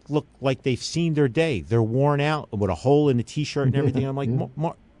they both look like they've seen their day. They're worn out with a hole in the T-shirt and everything. I'm like,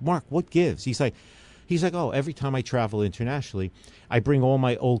 Mark, what gives? He's like, oh, every time I travel internationally, I bring all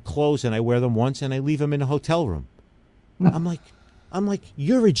my old clothes and I wear them once and I leave them in a hotel room. I'm like,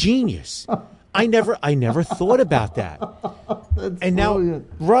 you're a genius. I never thought about that. That's and now,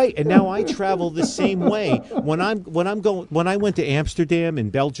 brilliant. Right, and now I travel the same way. When I went to Amsterdam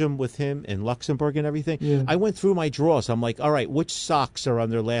and Belgium with him and Luxembourg and everything, I went through my drawers. I'm like, all right, which socks are on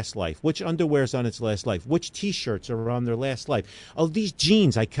their last life? Which underwear's on its last life? Which T-shirts are on their last life? Oh, these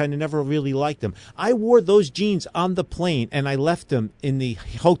jeans, I kind of never really liked them. I wore those jeans on the plane, and I left them in the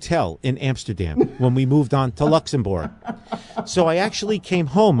hotel in Amsterdam when we moved on to Luxembourg. So I actually came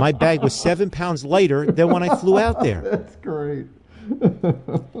home. My bag was 7 pounds lighter than when I flew out there. That's great.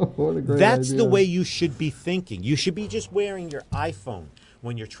 What a great That's idea. the way you should be thinking. You should be just wearing your iPhone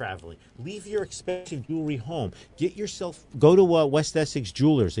when you're traveling. Leave your expensive jewelry home. Go to West Essex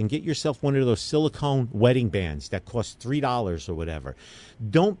Jewelers and get yourself one of those silicone wedding bands that cost $3 or whatever.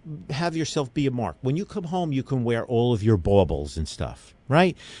 Don't have yourself be a mark. When you come home, you can wear all of your baubles and stuff,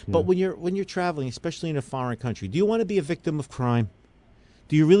 right? Yeah. But when you're traveling, especially in a foreign country, do you want to be a victim of crime?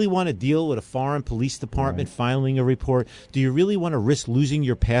 Do you really want to deal with a foreign police department filing a report? Do you really want to risk losing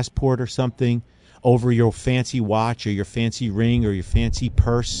your passport or something over your fancy watch or your fancy ring or your fancy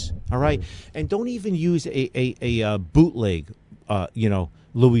purse? All right? And don't even use a bootleg,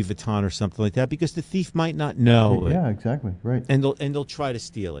 Louis Vuitton or something like that, because the thief might not know. Yeah, exactly. Right. And they'll try to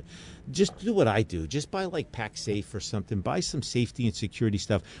steal it. Just do what I do. Just buy like PacSafe or something. Buy some safety and security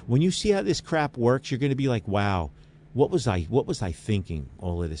stuff. When you see how this crap works, you're going to be like, wow. What was I thinking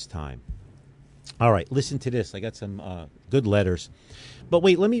all of this time? All right, listen to this. I got some good letters. But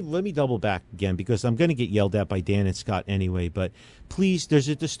wait, let me double back again, because I'm going to get yelled at by Dan and Scott anyway. But please, there's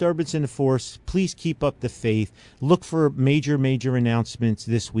a disturbance in the force. Please keep up the faith. Look for major announcements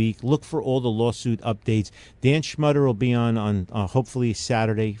this week. Look for all the lawsuit updates. Dan Schmutter will be on hopefully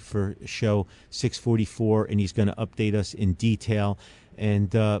Saturday for show 644, and he's going to update us in detail.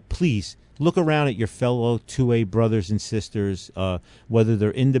 And please, look around at your fellow 2A brothers and sisters, whether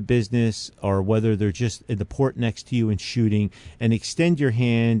they're in the business or whether they're just in the port next to you and shooting, and extend your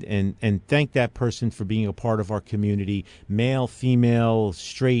hand and thank that person for being a part of our community, male, female,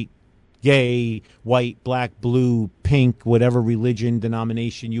 straight, gay, white, black, blue, pink, whatever religion,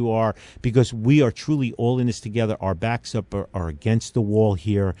 denomination you are, because we are truly all in this together. Our backs up are against the wall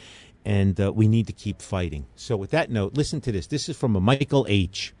here, and we need to keep fighting. So with that note, listen to this. This is from a Michael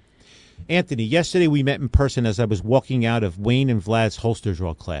H. Anthony, yesterday we met in person as I was walking out of Wayne and Vlad's holster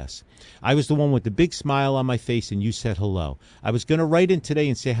draw class. I was the one with the big smile on my face, and you said hello. I was going to write in today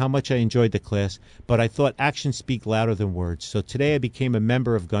and say how much I enjoyed the class, but I thought actions speak louder than words, so today I became a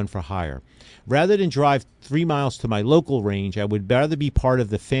member of Gun for Hire. Rather than drive 3 miles to my local range, I would rather be part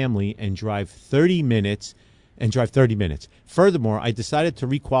of the family and drive 30 minutes. Furthermore, I decided to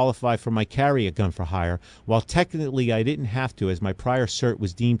requalify for my carry at Gun for Hire. While technically I didn't have to, as my prior cert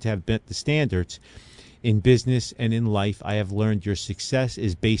was deemed to have met the standards. In business and in life, I have learned your success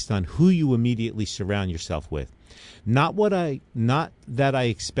is based on who you immediately surround yourself with. Not that I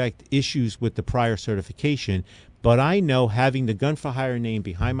expect issues with the prior certification, but I know having the Gun for Hire name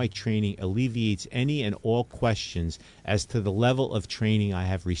behind my training alleviates any and all questions as to the level of training I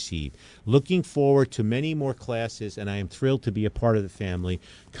have received. Looking forward to many more classes, and I am thrilled to be a part of the family.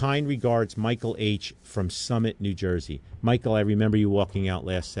 Kind regards, Michael H. from Summit, New Jersey. Michael, I remember you walking out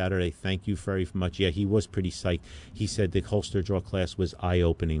last Saturday. Thank you very much. Yeah, he was pretty psyched. He said the holster draw class was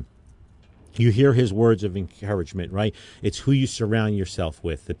eye-opening. You hear his words of encouragement, right? It's who you surround yourself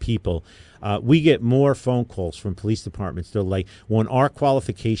with, the people. We get more phone calls from police departments. They're like, when our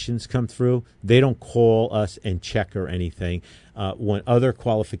qualifications come through, they don't call us and check or anything. When other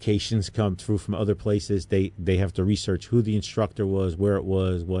qualifications come through from other places, they have to research who the instructor was, where it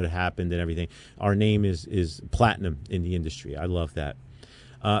was, what happened, and everything. Our name is platinum in the industry. I love that.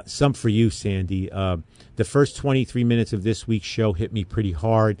 Some for you, Sandy. The first 23 minutes of this week's show hit me pretty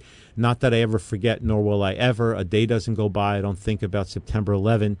hard. Not that I ever forget, nor will I ever. A day doesn't go by I don't think about September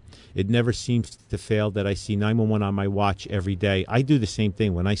 11. It never seems to fail that I see 911 on my watch every day. I do the same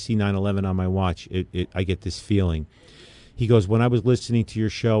thing. When I see 9/11 on my watch, I get this feeling. He goes, when I was listening to your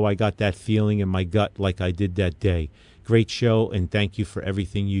show, I got that feeling in my gut like I did that day. Great show, and thank you for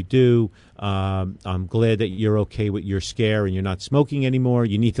everything you do. I'm glad that you're okay with your scare and you're not smoking anymore.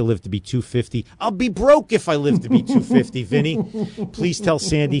 You need to live to be 250. I'll be broke if I live to be 250, Vinny. Please tell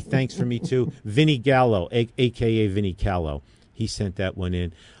Sandy thanks for me, too. Vinny Gallo, a.k.a. Vinny Callo. He sent that one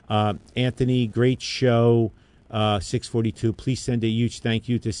in. Anthony, great show. 642, please send a huge thank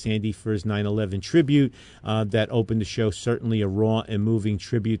you to Sandy for his 9/11 tribute that opened the show. Certainly a raw and moving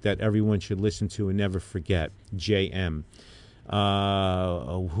tribute that everyone should listen to and never forget. JM.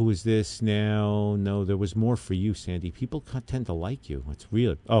 Who is this now? No, there was more for you, Sandy. People tend to like you. It's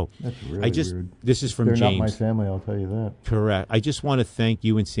weird. Oh, that's really weird. This is from They're James. Not my family, I'll tell you that. Correct. I just want to thank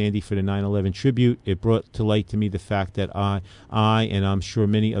you and Sandy for the 9/11 tribute. It brought to light to me the fact that I and I'm sure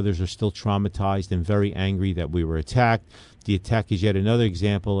many others are still traumatized and very angry that we were attacked. The attack is yet another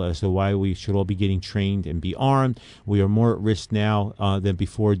example as to why we should all be getting trained and be armed. We are more at risk now than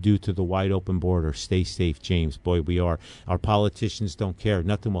before due to the wide open border. Stay safe, James. Boy, we are. Our politicians don't care.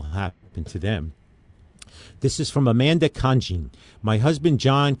 Nothing will happen to them. This is from Amanda Kanjin. My husband,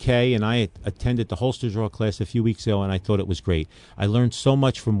 John K., and I attended the holster draw class a few weeks ago, and I thought it was great. I learned so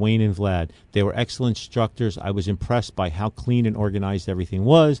much from Wayne and Vlad. They were excellent instructors. I was impressed by how clean and organized everything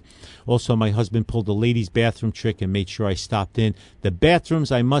was. Also, my husband pulled the ladies' bathroom trick and made sure I stopped in. The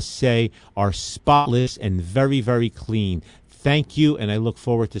bathrooms, I must say, are spotless and very, very clean. Thank you, and I look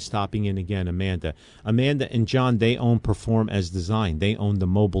forward to stopping in again, Amanda. Amanda and John, they own Perform as Design. They own the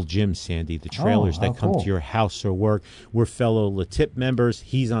mobile gym, Sandy, the trailers that come to your house or work. We're fellow LaTip members.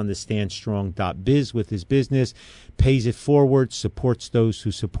 He's on the StandStrong.biz with his business, pays it forward, supports those who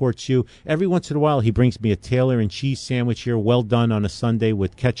support you. Every once in a while, he brings me a Taylor and cheese sandwich here, well done on a Sunday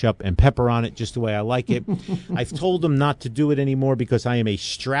with ketchup and pepper on it, just the way I like it. I've told him not to do it anymore because I am a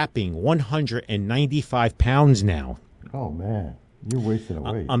strapping 195 pounds now. Oh, man. You're wasting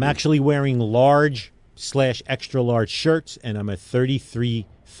away. I'm actually wearing large/extra large shirts, and I'm a 33,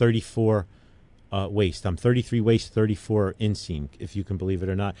 34 waist. I'm 33 waist, 34 inseam, if you can believe it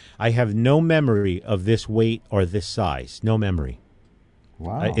or not. I have no memory of this weight or this size. No memory.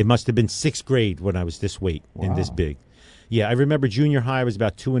 Wow. It must have been 6th grade when I was this weight and this big. Yeah, I remember junior high I was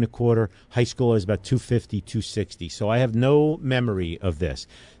about 2 1/4. High school I was about 250, 260. So I have no memory of this.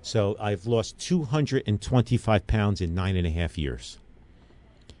 So I've lost 225 pounds in 9.5 years.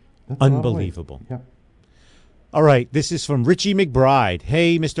 That's unbelievable. Yep. All right, this is from Richie McBride.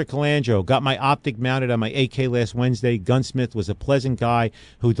 Hey, Mr. Calandro, got my optic mounted on my AK last Wednesday. Gunsmith was a pleasant guy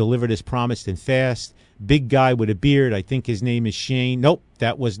who delivered as promised and fast. Big guy with a beard. I think his name is Shane. Nope,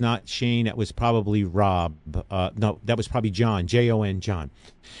 that was not Shane. That was probably Rob. No, that was probably John, Jon, John.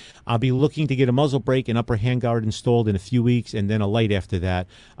 I'll be looking to get a muzzle brake and upper handguard installed in a few weeks, and then a light after that.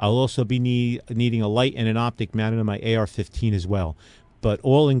 I'll also be needing a light and an optic mounted on my AR-15 as well. But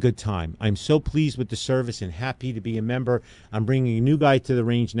all in good time. I'm so pleased with the service and happy to be a member. I'm bringing a new guy to the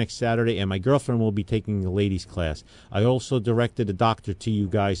range next Saturday, and my girlfriend will be taking the ladies' class. I also directed a doctor to you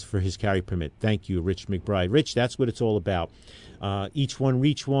guys for his carry permit. Thank you, Rich McBride. Rich, that's what it's all about. Each one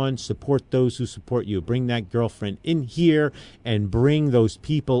reach one. Support those who support you. Bring that girlfriend in here and bring those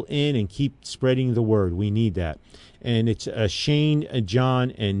people in and keep spreading the word. We need that. And it's Shane,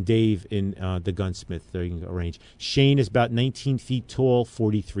 John, and Dave in the Gunsmith range. Shane is about 19 feet tall,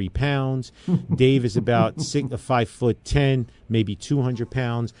 43 pounds. Dave is about 5'10", maybe 200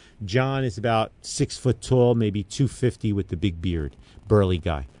 pounds. John is about 6 foot tall, maybe 250 with the big beard. Burly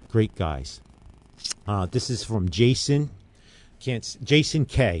guy. Great guys. This is from Jason. Jason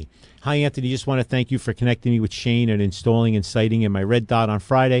K. Hi, Anthony. Just want to thank you for connecting me with Shane and installing and sighting in my red dot on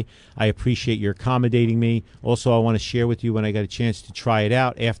Friday. I appreciate your accommodating me. Also, I want to share with you when I got a chance to try it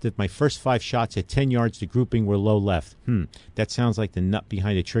out. After my first 5 shots at 10 yards, the grouping were low left. That sounds like the nut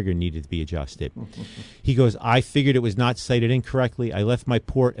behind the trigger needed to be adjusted. He goes, I figured it was not sighted incorrectly. I left my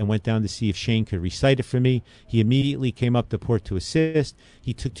port and went down to see if Shane could recite it for me. He immediately came up the port to assist.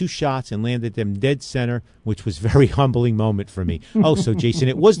 He took 2 shots and landed them dead center, which was a very humbling moment for me. Oh, so Jason,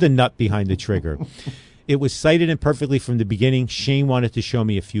 it was the nut behind the trigger. It was sighted imperfectly from the beginning. Shane wanted to show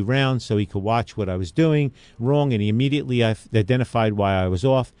me a few rounds so he could watch what I was doing wrong, and he immediately identified why I was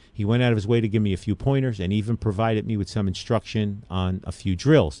off. He went out of his way to give me a few pointers and even provided me with some instruction on a few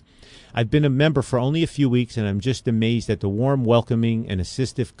drills. I've been a member for only a few weeks, and I'm just amazed at the warm, welcoming, and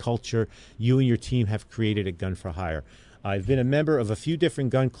assistive culture you and your team have created at Gun for Hire. I've been a member of a few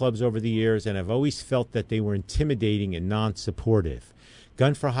different gun clubs over the years, and I've always felt that they were intimidating and non-supportive.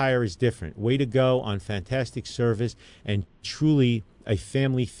 Gun for Hire is different. Way to go on fantastic service and truly a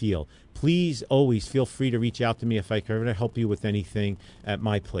family feel. Please always feel free to reach out to me if I can ever help you with anything at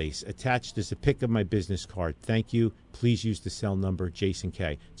my place. Attached is a pic of my business card. Thank you. Please use the cell number, Jason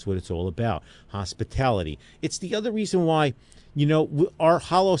K. It's what it's all about. Hospitality. It's the other reason why, you know, our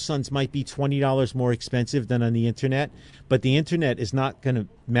HoloSuns might be $20 more expensive than on the internet, but the internet is not going to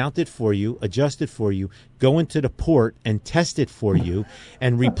mount it for you, adjust it for you, go into the port and test it for you,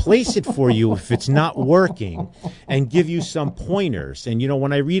 and replace it for you if it's not working, and give you some pointers. And, you know,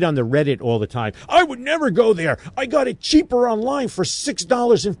 when I read on the Reddit all the time, I would never go there. I got it cheaper online for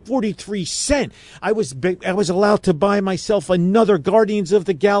 $6.43. I was allowed to buy myself another Guardians of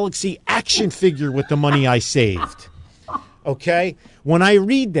the Galaxy action figure with the money I saved. Okay? When I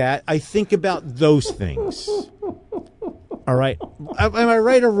read that, I think about those things. All right? Am I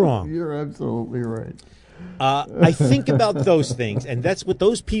right or wrong? You're absolutely right. I think about those things, and that's what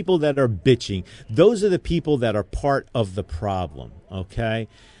those people that are bitching, those are the people that are part of the problem, okay?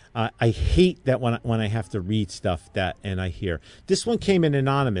 I hate that when I have to read stuff that and I hear. This one came in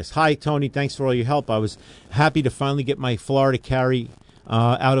anonymous. Hi, Tony. Thanks for all your help. I was happy to finally get my Florida carry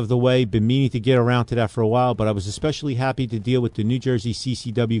out of the way. Been meaning to get around to that for a while, but I was especially happy to deal with the New Jersey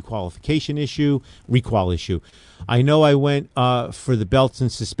CCW qualification requal issue. I know I went for the belts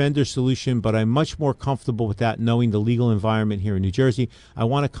and suspenders solution, but I'm much more comfortable with that knowing the legal environment here in New Jersey. I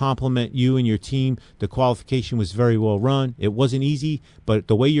want to compliment you and your team. The qualification was very well run. It wasn't easy, but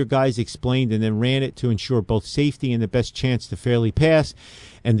the way your guys explained and then ran it to ensure both safety and the best chance to fairly pass,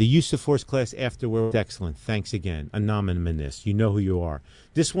 and the use of force class afterward was excellent. Thanks again. Anonymous. You know who you are.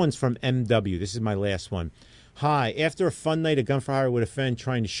 This one's from MW. This is my last one. Hi. After a fun night of Gun for Hire with a friend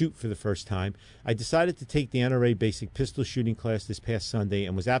trying to shoot for the first time, I decided to take the NRA basic pistol shooting class this past Sunday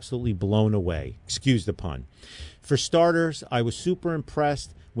and was absolutely blown away. Excuse the pun. For starters, I was super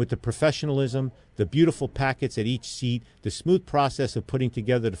impressed with the professionalism, the beautiful packets at each seat, the smooth process of putting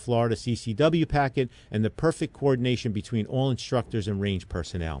together the Florida CCW packet, and the perfect coordination between all instructors and range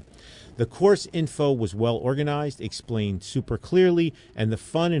personnel. The course info was well organized, explained super clearly, and the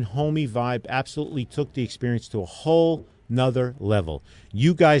fun and homey vibe absolutely took the experience to a whole nother level.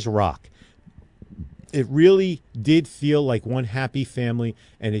 You guys rock. It really did feel like one happy family,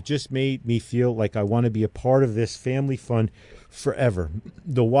 and it just made me feel like I want to be a part of this family fun forever.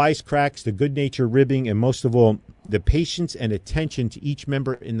 The wisecracks, the good-natured ribbing, and most of all, the patience and attention to each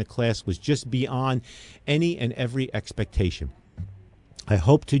member in the class was just beyond any and every expectation. I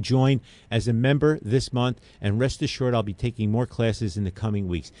hope to join as a member this month, and rest assured I'll be taking more classes in the coming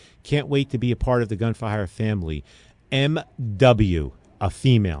weeks. Can't wait to be a part of the Gun for Hire family. MW. A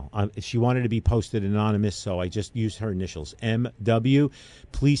female. She wanted to be posted anonymous, so I just used her initials. MW.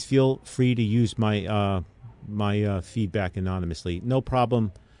 Please feel free to use my feedback anonymously. No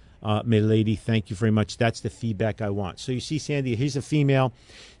problem, my lady. Thank you very much. That's the feedback I want. So you see, Sandy, here's a female.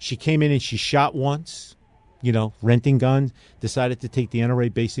 She came in and she shot once, you know, renting guns, decided to take the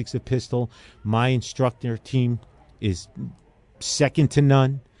NRA basics of pistol. My instructor team is second to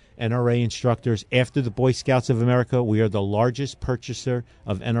none. NRA instructors. After the Boy Scouts of America, we are the largest purchaser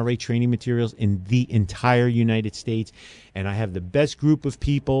of NRA training materials in the entire United States. And I have the best group of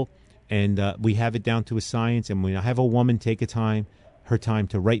people, and we have it down to a science. And when I have a woman take her time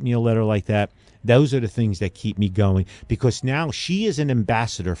to write me a letter like that, those are the things that keep me going, because now she is an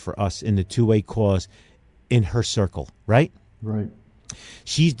ambassador for us in the 2A cause in her circle, right? Right.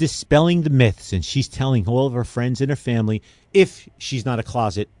 She's dispelling the myths, and she's telling all of her friends and her family, if she's not a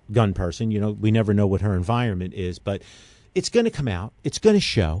closet gun person, you know, we never know what her environment is, but it's going to come out. It's going to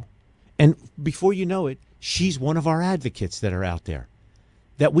show. And before you know it, she's one of our advocates that are out there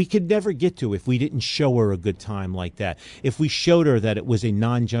that we could never get to if we didn't show her a good time like that. If we showed her that it was a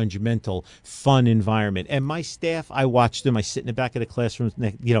non-judgmental, fun environment. And my staff, I watch them. I sit in the back of the classroom,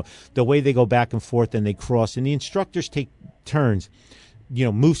 you know, the way they go back and forth and they cross. And the instructors take turns. You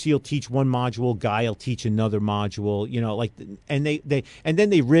know, Moosey will teach one module, Guy will teach another module, you know, like, and then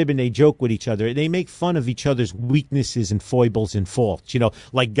they rib and they joke with each other. They make fun of each other's weaknesses and foibles and faults, you know,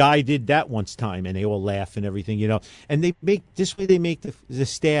 like Guy did that once time, and they all laugh and everything, you know, and they make the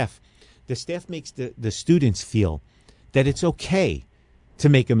staff makes the students feel that it's okay to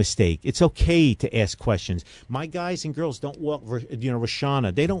make a mistake. It's okay to ask questions. My guys and girls don't walk, you know,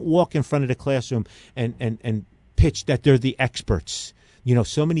 Rashana, they don't walk in front of the classroom and pitch that they're the experts. You know,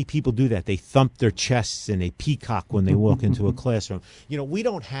 so many people do that. They thump their chests and they peacock when they walk into a classroom. You know, we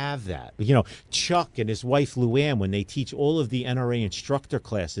don't have that. You know, Chuck and his wife Luann, when they teach all of the NRA instructor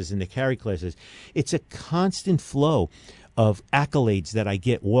classes and the carry classes, it's a constant flow of accolades that I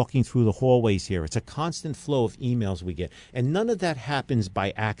get walking through the hallways here. It's a constant flow of emails we get. And none of that happens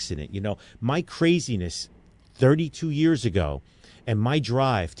by accident. You know, my craziness 32 years ago and my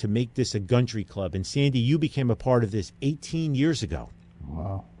drive to make this a Gundry Club, and Sandy, you became a part of this 18 years ago.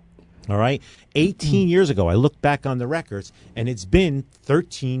 Wow. All right. 18 years ago, I looked back on the records, and it's been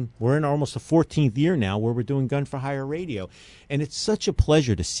 13. We're in almost the 14th year now where we're doing Gun for Hire Radio. And it's such a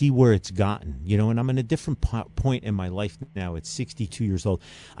pleasure to see where it's gotten, you know, and I'm in a different point in my life now. It's 62 years old.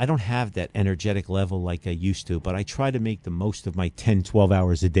 I don't have that energetic level like I used to, but I try to make the most of my 10, 12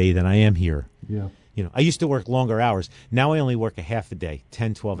 hours a day that I am here. Yeah. You know, I used to work longer hours. Now I only work a half a day,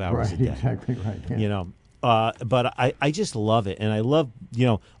 10, 12 hours a day. Exactly right. Yeah. You know, but I just love it. And I love, you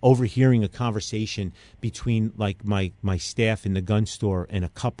know, overhearing a conversation between like my staff in the gun store and a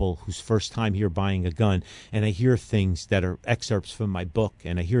couple whose first time here buying a gun. And I hear things that are excerpts from my book.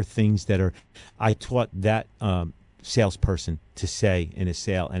 And I hear things that are, I taught that salesperson to say in a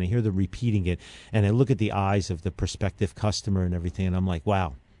sale. And I hear them repeating it. And I look at the eyes of the prospective customer and everything. And I'm like,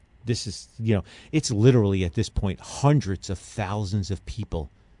 wow, this is, you know, it's literally at this point hundreds of thousands of people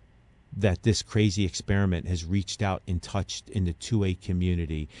that this crazy experiment has reached out and touched in the 2A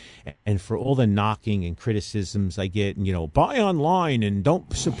community. And for all the knocking and criticisms I get, and, you know, buy online and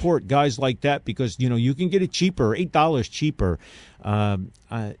don't support guys like that because, you know, you can get it cheaper, $8 cheaper.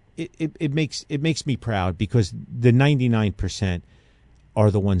 It makes me proud because the 99% are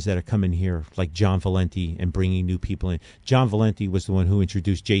the ones that are coming here, like John Valenti, and bringing new people in. John Valenti was the one who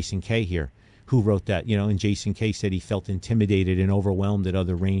introduced Jason Kay here, who wrote that, you know, and Jason Kay said he felt intimidated and overwhelmed at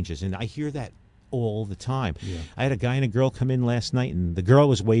other ranges. And I hear that all the time. Yeah. I had a guy and a girl come in last night, and the girl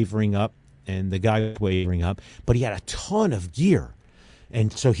was wavering up, and the guy was wavering up, but he had a ton of gear.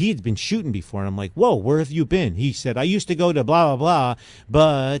 And so he had been shooting before, and I'm like, whoa, where have you been? He said, I used to go to blah, blah, blah,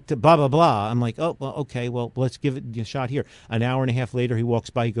 but blah, blah, blah. I'm like, oh, well, okay, well, let's give it a shot here. An hour and a half later, he walks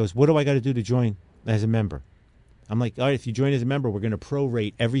by, he goes, what do I got to do to join as a member? I'm like, all right, if you join as a member, we're going to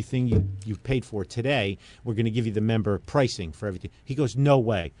prorate everything you've paid for today. We're going to give you the member pricing for everything. He goes, no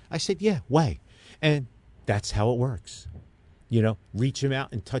way. I said, yeah, way. And that's how it works. You know, reach them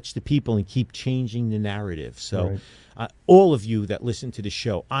out and touch the people and keep changing the narrative. So all of you that listen to the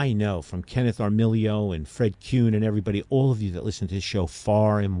show, I know from Kenneth Armilio and Fred Kuhn and everybody, all of you that listen to the show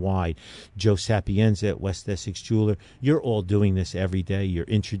far and wide, Joe Sapienza at West Essex Jeweler, you're all doing this every day. You're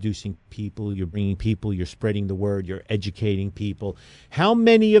introducing people, you're bringing people, you're spreading the word, you're educating people. How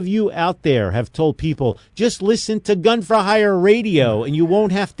many of you out there have told people, just listen to Gun for Hire Radio and you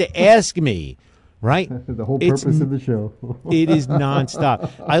won't have to ask me? Right? The whole purpose of the show. It is nonstop.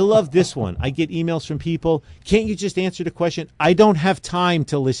 I love this one. I get emails from people. Can't you just answer the question? I don't have time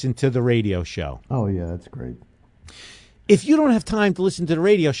to listen to the radio show. Oh, yeah, that's great. If you don't have time to listen to the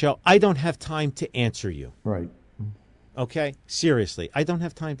radio show, I don't have time to answer you. Right. Okay? Seriously, I don't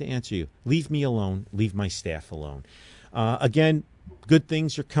have time to answer you. Leave me alone. Leave my staff alone. Again, good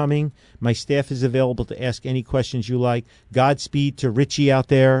things are coming. My staff is available to ask any questions you like. Godspeed to Richie out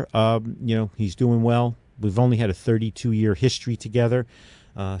there. You know, he's doing well. We've only had a 32-year history together.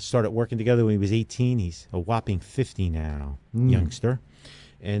 Started working together when he was 18. He's a whopping 50 now, youngster.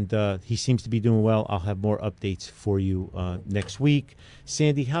 And he seems to be doing well. I'll have more updates for you next week.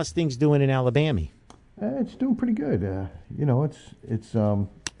 Sandy, how's things doing in Alabama? It's doing pretty good. You know,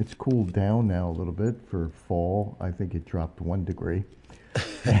 it's cooled down now a little bit for fall. I think it dropped 1 degree.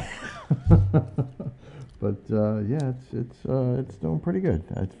 But yeah, it's doing pretty good.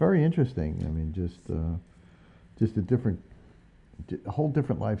 It's very interesting. I mean, just a whole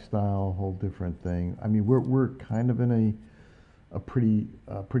different lifestyle, whole different thing. I mean, we're kind of in a pretty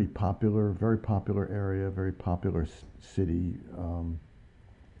popular, very popular area, very popular city,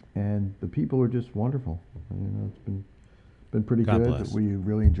 and the people are just wonderful. You know, it's been pretty God good. Bless. We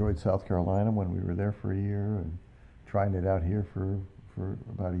really enjoyed South Carolina when we were there for a year, and trying it out here for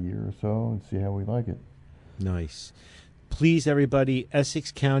about a year or so and see how we like it. Nice. Please, everybody,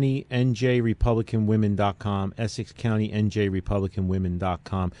 Essex County NJRepublicanWomen.com, Essex County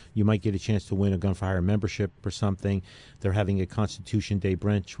NJRepublicanWomen.com. You might get a chance to win a Gun for Hire membership or something. They're having a Constitution Day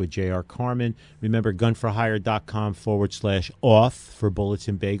brunch with J.R. Carmen. Remember, gunforhire.com/off for Bullets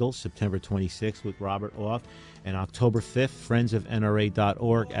and Bagels, September 26th with Robert Off. And October 5th,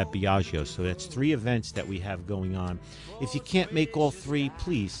 friendsofnra.org at Biagio. So that's 3 events that we have going on. If you can't make all 3,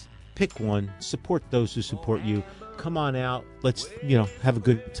 please pick one. Support those who support you. Come on out. Let's, have a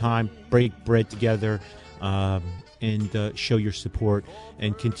good time. Break bread together. and show your support,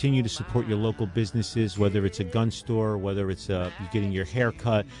 and continue to support your local businesses, whether it's a gun store, whether it's getting your hair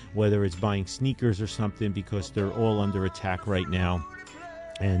cut, whether it's buying sneakers or something, because they're all under attack right now.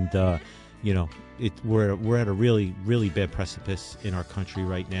 And we're at a really, really bad precipice in our country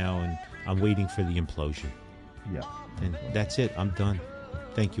right now, and I'm waiting for the implosion. Yeah. And that's it. I'm done.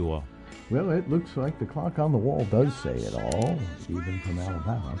 Thank you all. Well, it looks like the clock on the wall does say it all, even from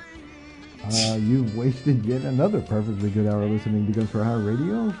Alabama. You've wasted yet another perfectly good hour listening to Guns for Hire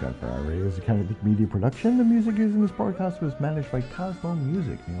Radio. Guns for Hire Radio is a Kinetic Media production. The music used in this broadcast was managed by Cosmo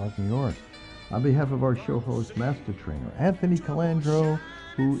Music, New York, New York. On behalf of our show host, Master Trainer Anthony Calandro,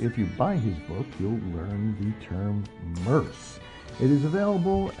 who, if you buy his book, you'll learn the term MRSE. It is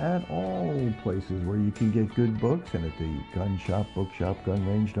available at all places where you can get good books, and at the gun shop, bookshop, gun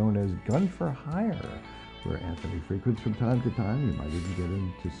range known as Gun for Hire, where Anthony frequents from time to time. You might even get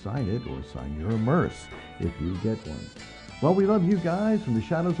him to sign it or sign your MRSE if you get one. Well, we love you guys from the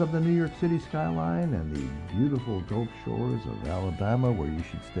shadows of the New York City skyline and the beautiful Gulf shores of Alabama, where you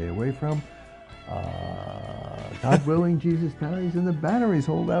should stay away from. God willing, Jesus tarries, and the batteries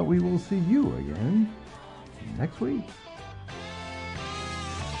hold out. We will see you again next week.